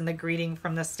colors in the greeting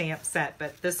from the stamp set.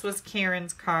 But this was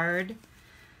Karen's card.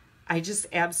 I just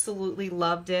absolutely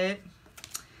loved it.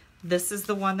 This is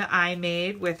the one that I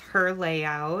made with her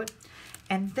layout.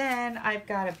 And then I've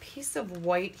got a piece of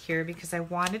white here because I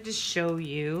wanted to show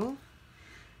you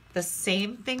the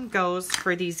same thing goes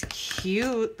for these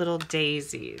cute little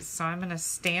daisies. So I'm going to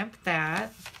stamp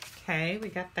that. Okay, we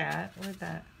got that. Where'd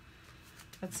that?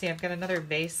 Let's see, I've got another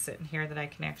vase sitting here that I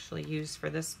can actually use for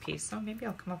this piece. Oh, maybe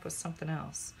I'll come up with something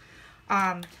else.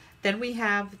 Then we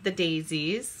have the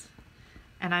daisies.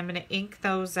 And I'm going to ink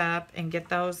those up and get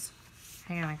those.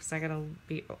 Hang on, because I got to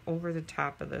be over the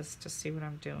top of this to see what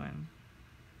I'm doing.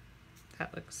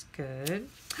 That looks good.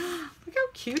 Look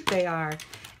how cute they are.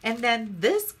 And then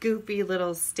this goofy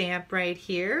little stamp right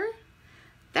here,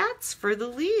 that's for the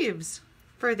leaves,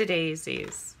 for the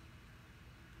daisies.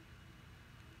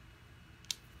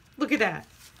 Look at that.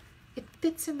 It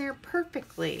fits in there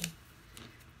perfectly.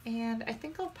 And I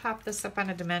think I'll pop this up on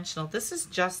a dimensional. This is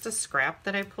just a scrap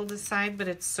that I pulled aside, but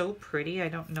it's so pretty. I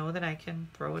don't know that I can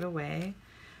throw it away.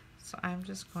 So I'm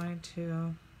just going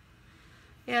to...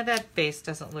 Yeah, that vase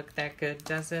doesn't look that good,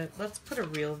 does it? Let's put a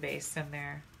real vase in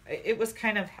there. It was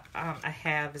kind of a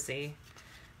halvesy. It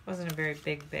wasn't a very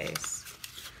big vase.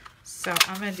 So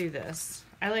I'm going to do this.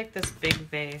 I like this big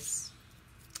vase.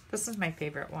 This is my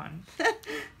favorite one.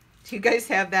 Do you guys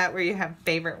have that where you have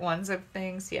favorite ones of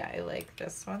things? Yeah, I like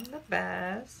this one the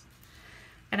best.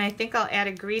 And I think I'll add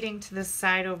a greeting to this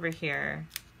side over here.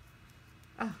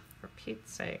 Oh, for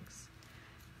Pete's sakes.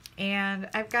 And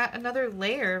I've got another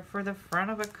layer for the front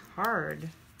of a card.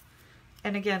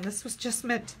 And again, this was just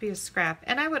meant to be a scrap.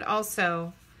 And I would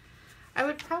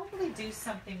probably do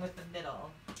something with the middle.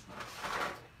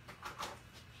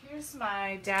 Here's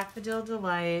my Daffodil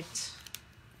Delight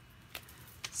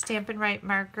Stampin' Right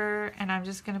marker, and I'm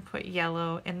just going to put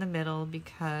yellow in the middle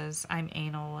because I'm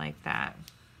anal like that.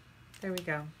 There we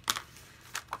go.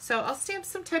 So I'll stamp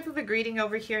some type of a greeting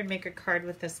over here and make a card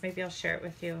with this. Maybe I'll share it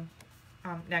with you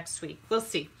next week. We'll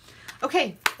see.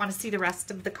 Okay, want to see the rest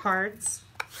of the cards?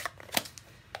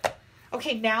 Okay.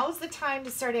 Okay, now's the time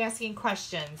to start asking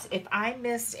questions. If I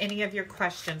missed any of your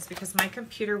questions, because my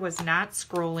computer was not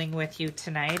scrolling with you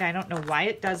tonight, I don't know why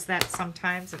it does that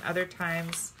sometimes, and other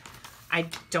times I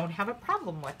don't have a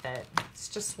problem with it. It's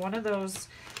just one of those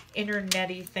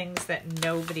internet-y things that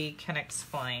nobody can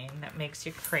explain that makes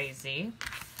you crazy.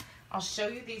 I'll show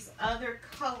you these other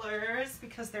colors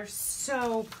because they're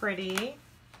so pretty.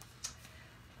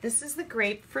 This is the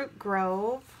Grapefruit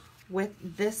Grove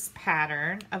with this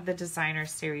pattern of the Designer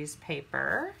Series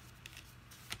paper.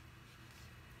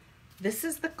 This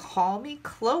is the Call Me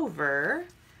Clover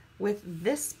with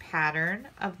this pattern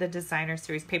of the Designer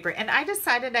Series paper. And I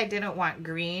decided I didn't want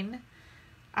green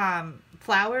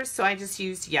flowers, so I just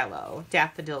used yellow,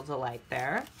 Daffodil Delight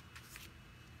there.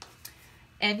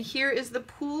 And here is the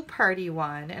Pool Party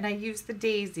one, and I used the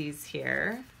daisies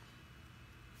here.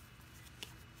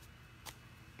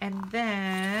 And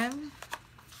then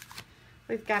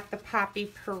we've got the Poppy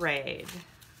Parade.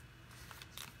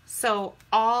 So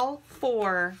all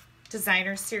 4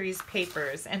 Designer Series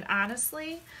papers, and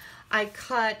honestly, I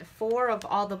cut 4 of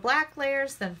all the black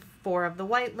layers, then 4 of the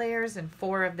white layers, and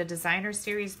 4 of the Designer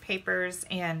Series papers,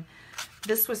 and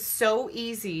this was so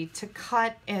easy to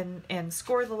cut and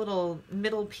score the little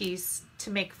middle piece to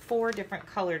make 4 different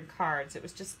colored cards. It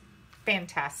was just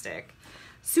fantastic.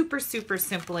 Super, super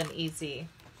simple and easy.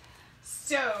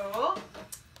 So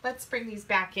let's bring these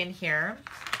back in here.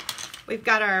 We've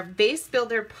got our Base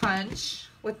Builder Punch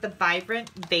with the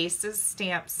Vibrant Bases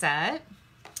stamp set.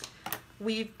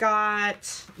 We've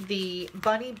got the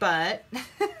Bunny Butt,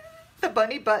 the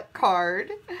Bunny Butt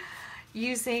card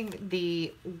using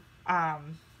the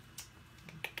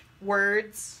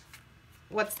words.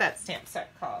 What's that stamp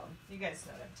set called? You guys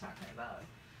know what I'm talking about.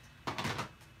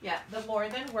 Yeah, the More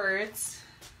Than Words.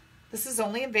 This is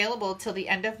only available till the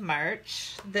end of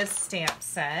March, this stamp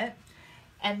set.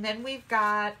 And then we've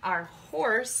got our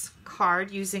horse card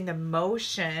using the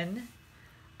motion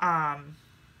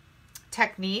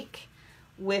technique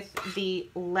with the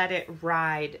Let It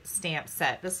Ride stamp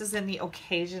set. This is in the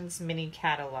Occasions mini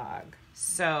catalog.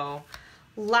 So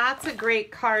lots of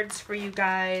great cards for you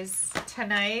guys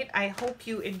tonight. I hope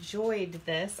you enjoyed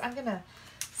this. I'm gonna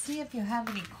see if you have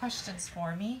any questions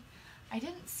for me. I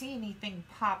didn't see anything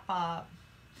pop up.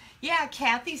 Yeah,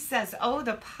 Kathy says, oh,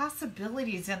 the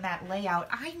possibilities in that layout.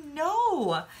 I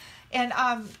know. And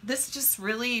this just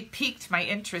really piqued my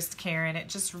interest, Karen. It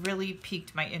just really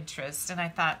piqued my interest. And I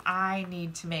thought, I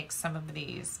need to make some of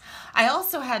these. I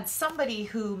also had somebody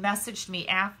who messaged me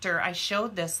after I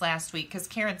showed this last week, because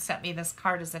Karen sent me this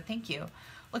card as a thank you.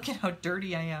 Look at how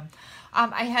dirty I am.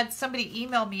 I had somebody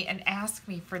email me and ask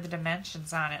me for the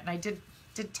dimensions on it. And I did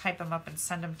type them up and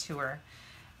send them to her.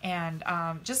 And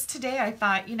just today I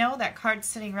thought, you know, that card's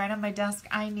sitting right on my desk.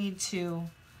 I need to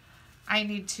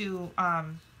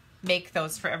make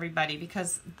those for everybody,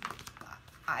 because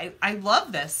I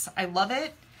love this. I love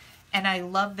it. And I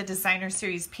love the Designer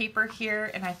Series paper here.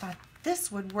 And I thought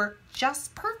this would work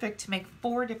just perfect to make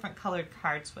 4 different colored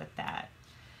cards with that.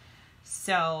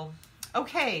 So,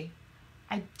 okay.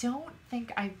 I don't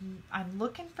think I'm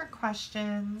looking for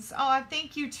questions. Oh,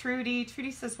 thank you, Trudy. Trudy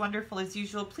says, wonderful as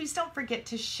usual. Please don't forget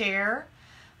to share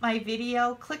my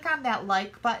video. Click on that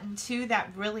like button too.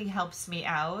 That really helps me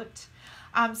out.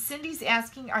 Cindy's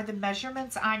asking, are the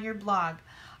measurements on your blog?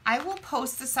 I will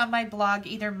post this on my blog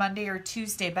either Monday or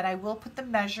Tuesday, but I will put the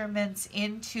measurements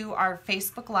into our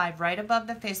Facebook Live right above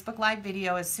the Facebook Live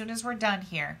video as soon as we're done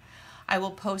here. I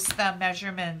will post the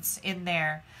measurements in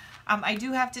there. I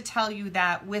do have to tell you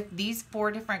that with these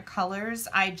 4 different colors,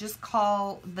 I just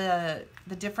call the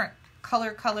different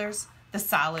colors the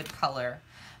solid color,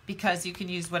 because you can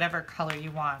use whatever color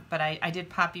you want. But I did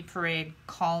Poppy Parade,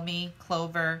 Call Me,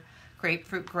 Clover,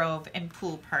 Grapefruit Grove, and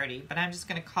Pool Party. But I'm just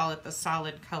going to call it the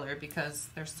solid color because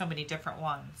there's so many different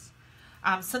ones.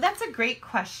 So that's a great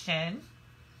question.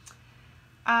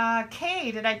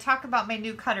 Kay, did I talk about my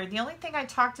new cutter? The only thing I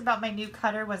talked about my new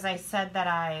cutter was I said that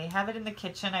I have it in the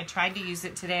kitchen. I tried to use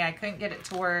it today. I couldn't get it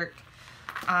to work.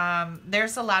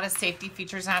 There's a lot of safety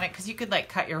features on it because you could like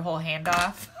cut your whole hand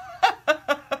off.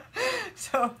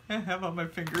 So I have on my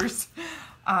fingers.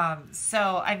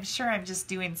 So I'm sure I'm just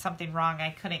doing something wrong.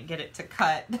 I couldn't get it to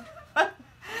cut.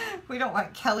 We don't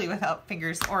want Kelly without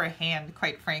fingers or a hand,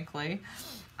 quite frankly.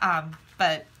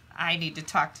 But I need to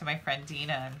talk to my friend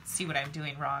Dina and see what I'm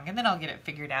doing wrong, and then I'll get it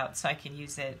figured out so I can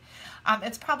use it.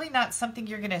 It's probably not something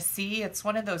you're going to see. It's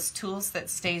one of those tools that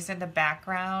stays in the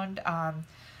background.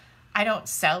 I don't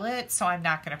sell it, so I'm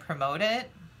not going to promote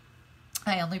it.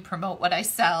 I only promote what I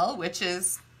sell, which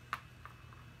is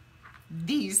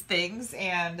these things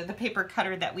and the paper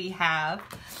cutter that we have.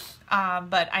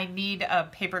 but I need a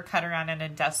paper cutter on an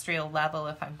industrial level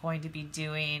if I'm going to be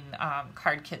doing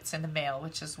card kits in the mail,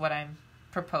 which is what I'm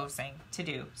proposing to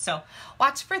do. So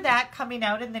watch for that coming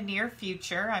out in the near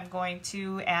future. I'm going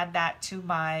to add that to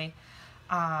my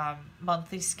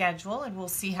monthly schedule, and we'll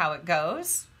see how it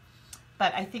goes.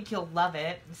 But I think you'll love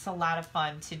it. It's a lot of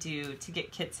fun to do, to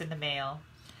get kits in the mail.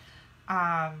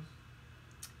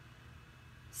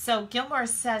 So Gilmore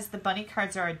says the bunny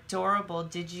cards are adorable.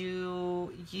 Did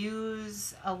you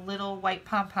use a little white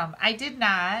pom-pom? I did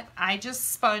not. I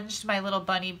just sponged my little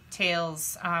bunny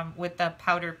tails with the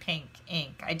powder pink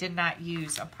ink. I did not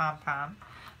use a pom-pom,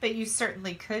 but you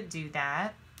certainly could do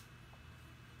that.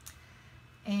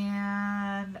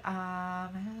 And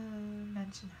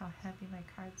mentioned how heavy my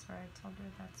cards were. I told her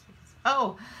that's because...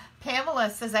 Oh, Pamela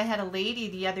says I had a lady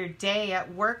the other day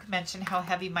at work mention how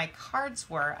heavy my cards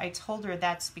were. I told her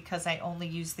that's because I only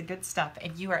use the good stuff,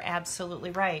 and you are absolutely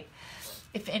right.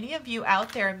 If any of you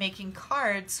out there are making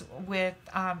cards with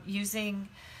using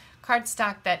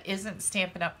cardstock that isn't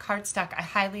Stampin' Up! Cardstock, I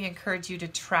highly encourage you to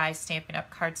try Stampin'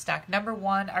 Up! Cardstock. Number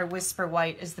one, our Whisper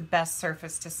White is the best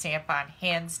surface to stamp on,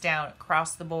 hands down,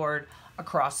 across the board,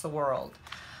 across the world.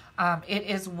 It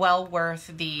is well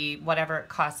worth the, whatever it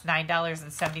costs,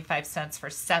 $9.75 for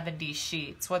 70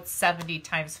 sheets. What's 70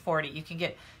 times 40? You can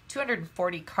get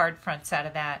 240 card fronts out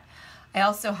of that. I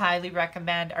also highly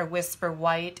recommend our Whisper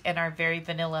White and our Very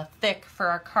Vanilla Thick for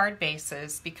our card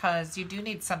bases, because you do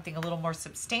need something a little more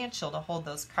substantial to hold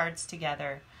those cards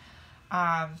together.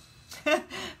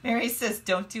 Mary says,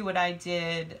 don't do what I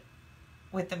did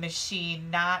with the machine.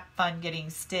 Not fun getting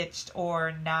stitched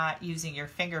or not using your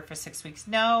finger for 6 weeks.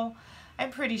 No,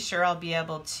 I'm pretty sure I'll be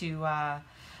able to...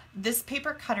 this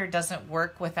paper cutter doesn't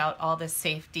work without all the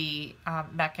safety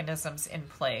mechanisms in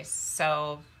place.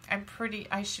 So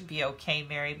I should be okay,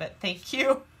 Mary, but thank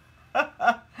you.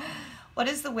 What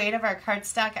is the weight of our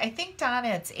cardstock? I think, Donna,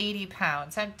 it's 80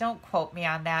 pounds. Don't quote me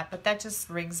on that, but that just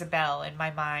rings a bell in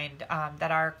my mind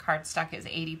that our cardstock is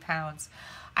 80 pounds.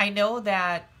 I know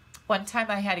that one time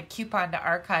I had a coupon to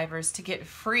Archivers to get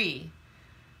free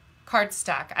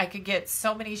cardstock. I could get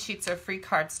so many sheets of free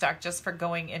cardstock just for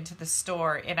going into the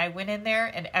store. And I went in there,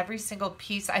 and every single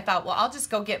piece, I thought, well, I'll just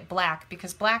go get black,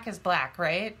 because black is black,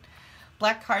 right?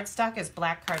 Black cardstock is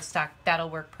black cardstock. That'll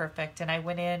work perfect. And I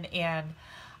went in and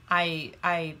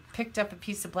I picked up a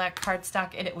piece of black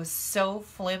cardstock, and it was so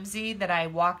flimsy that I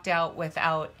walked out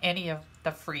without any of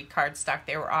the free cardstock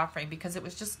they were offering, because it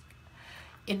was just,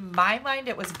 in my mind,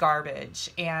 it was garbage,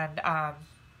 and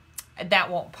that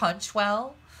won't punch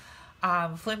well.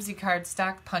 Flimsy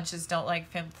cardstock, punches don't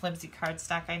like flimsy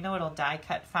cardstock. I know it'll die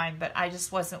cut fine, but I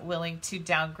just wasn't willing to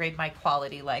downgrade my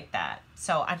quality like that.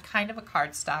 So I'm kind of a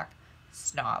cardstock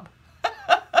snob.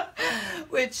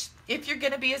 Which, if you're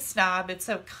going to be a snob, it's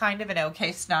a kind of an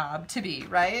okay snob to be,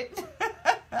 right?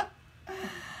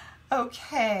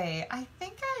 Okay, I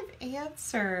think I've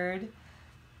answered...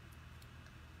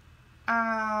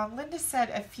 Linda said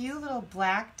a few little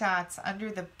black dots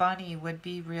under the bunny would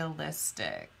be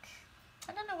realistic.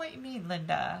 I don't know what you mean,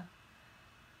 Linda.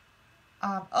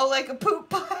 Oh, like a poop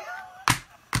pile.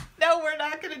 No, we're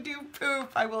not going to do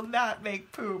poop. I will not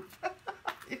make poop.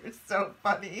 You're so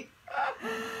funny.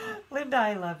 Linda,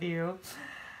 I love you.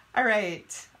 All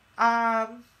right. I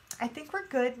think we're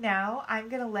good now. I'm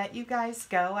going to let you guys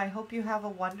go. I hope you have a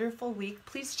wonderful week.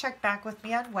 Please check back with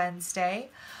me on Wednesday.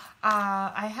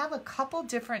 I have a couple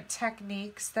different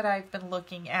techniques that I've been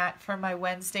looking at for my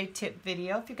Wednesday tip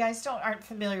video. If you guys aren't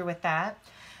familiar with that,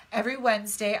 every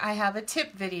Wednesday I have a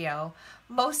tip video.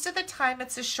 Most of the time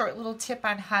it's a short little tip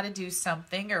on how to do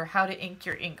something, or how to ink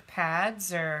your ink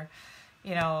pads, or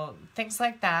things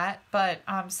like that. But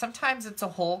sometimes it's a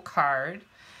whole card.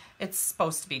 It's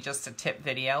supposed to be just a tip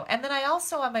video. And then I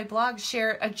also on my blog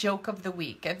share a joke of the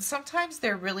week. And sometimes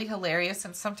they're really hilarious,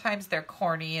 and sometimes they're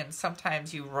corny, and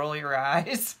sometimes you roll your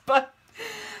eyes. But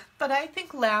I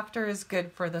think laughter is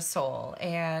good for the soul.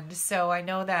 And so I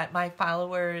know that my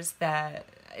followers, that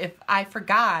if I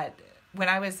forgot when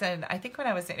I was in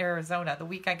Arizona, the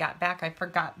week I got back, I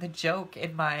forgot the joke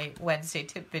in my Wednesday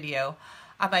tip video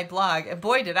on my blog. And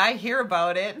boy, did I hear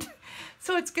about it.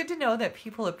 So it's good to know that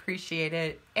people appreciate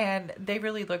it, and they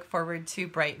really look forward to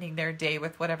brightening their day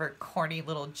with whatever corny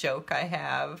little joke I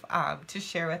have to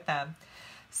share with them.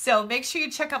 So make sure you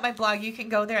check out my blog. You can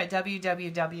go there at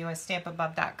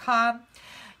www.stampinbub.com.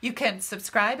 You can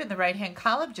subscribe in the right-hand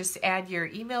column. Just add your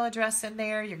email address in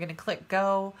there. You're going to click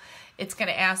go. It's going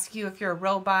to ask you if you're a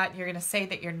robot, and you're going to say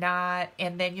that you're not,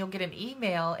 and then you'll get an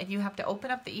email, and you have to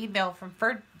open up the email from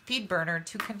FeedBurner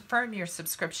to confirm your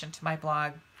subscription to my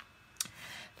blog.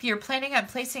 If you're planning on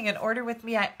placing an order with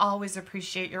me, I always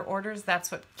appreciate your orders. That's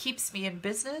what keeps me in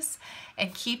business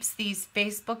and keeps these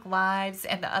Facebook Lives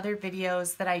and the other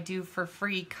videos that I do for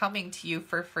free coming to you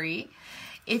for free.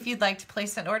 If you'd like to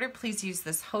place an order, please use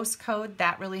this host code.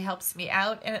 That really helps me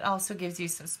out, and it also gives you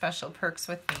some special perks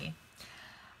with me.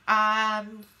 Have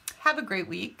a great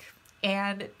week,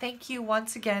 and thank you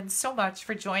once again so much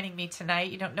for joining me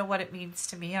tonight. You don't know what it means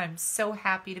to me. I'm so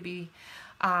happy to be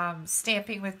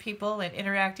stamping with people and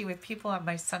interacting with people on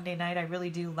my Sunday night. I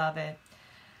really do love it.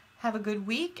 Have a good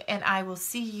week, and I will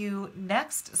see you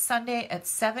next Sunday at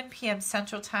 7 p.m.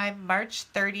 Central Time,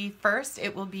 March 31st.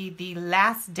 It will be the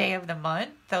last day of the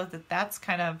month, though that's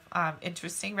kind of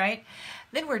interesting, right?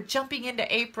 Then we're jumping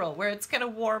into April, where it's going to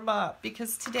warm up,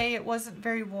 because today it wasn't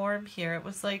very warm here. It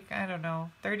was like, I don't know,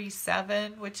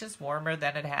 37, which is warmer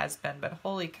than it has been, but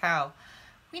holy cow,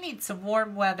 we need some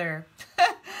warm weather.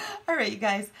 All right, you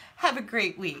guys, have a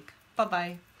great week.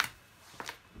 Bye-bye.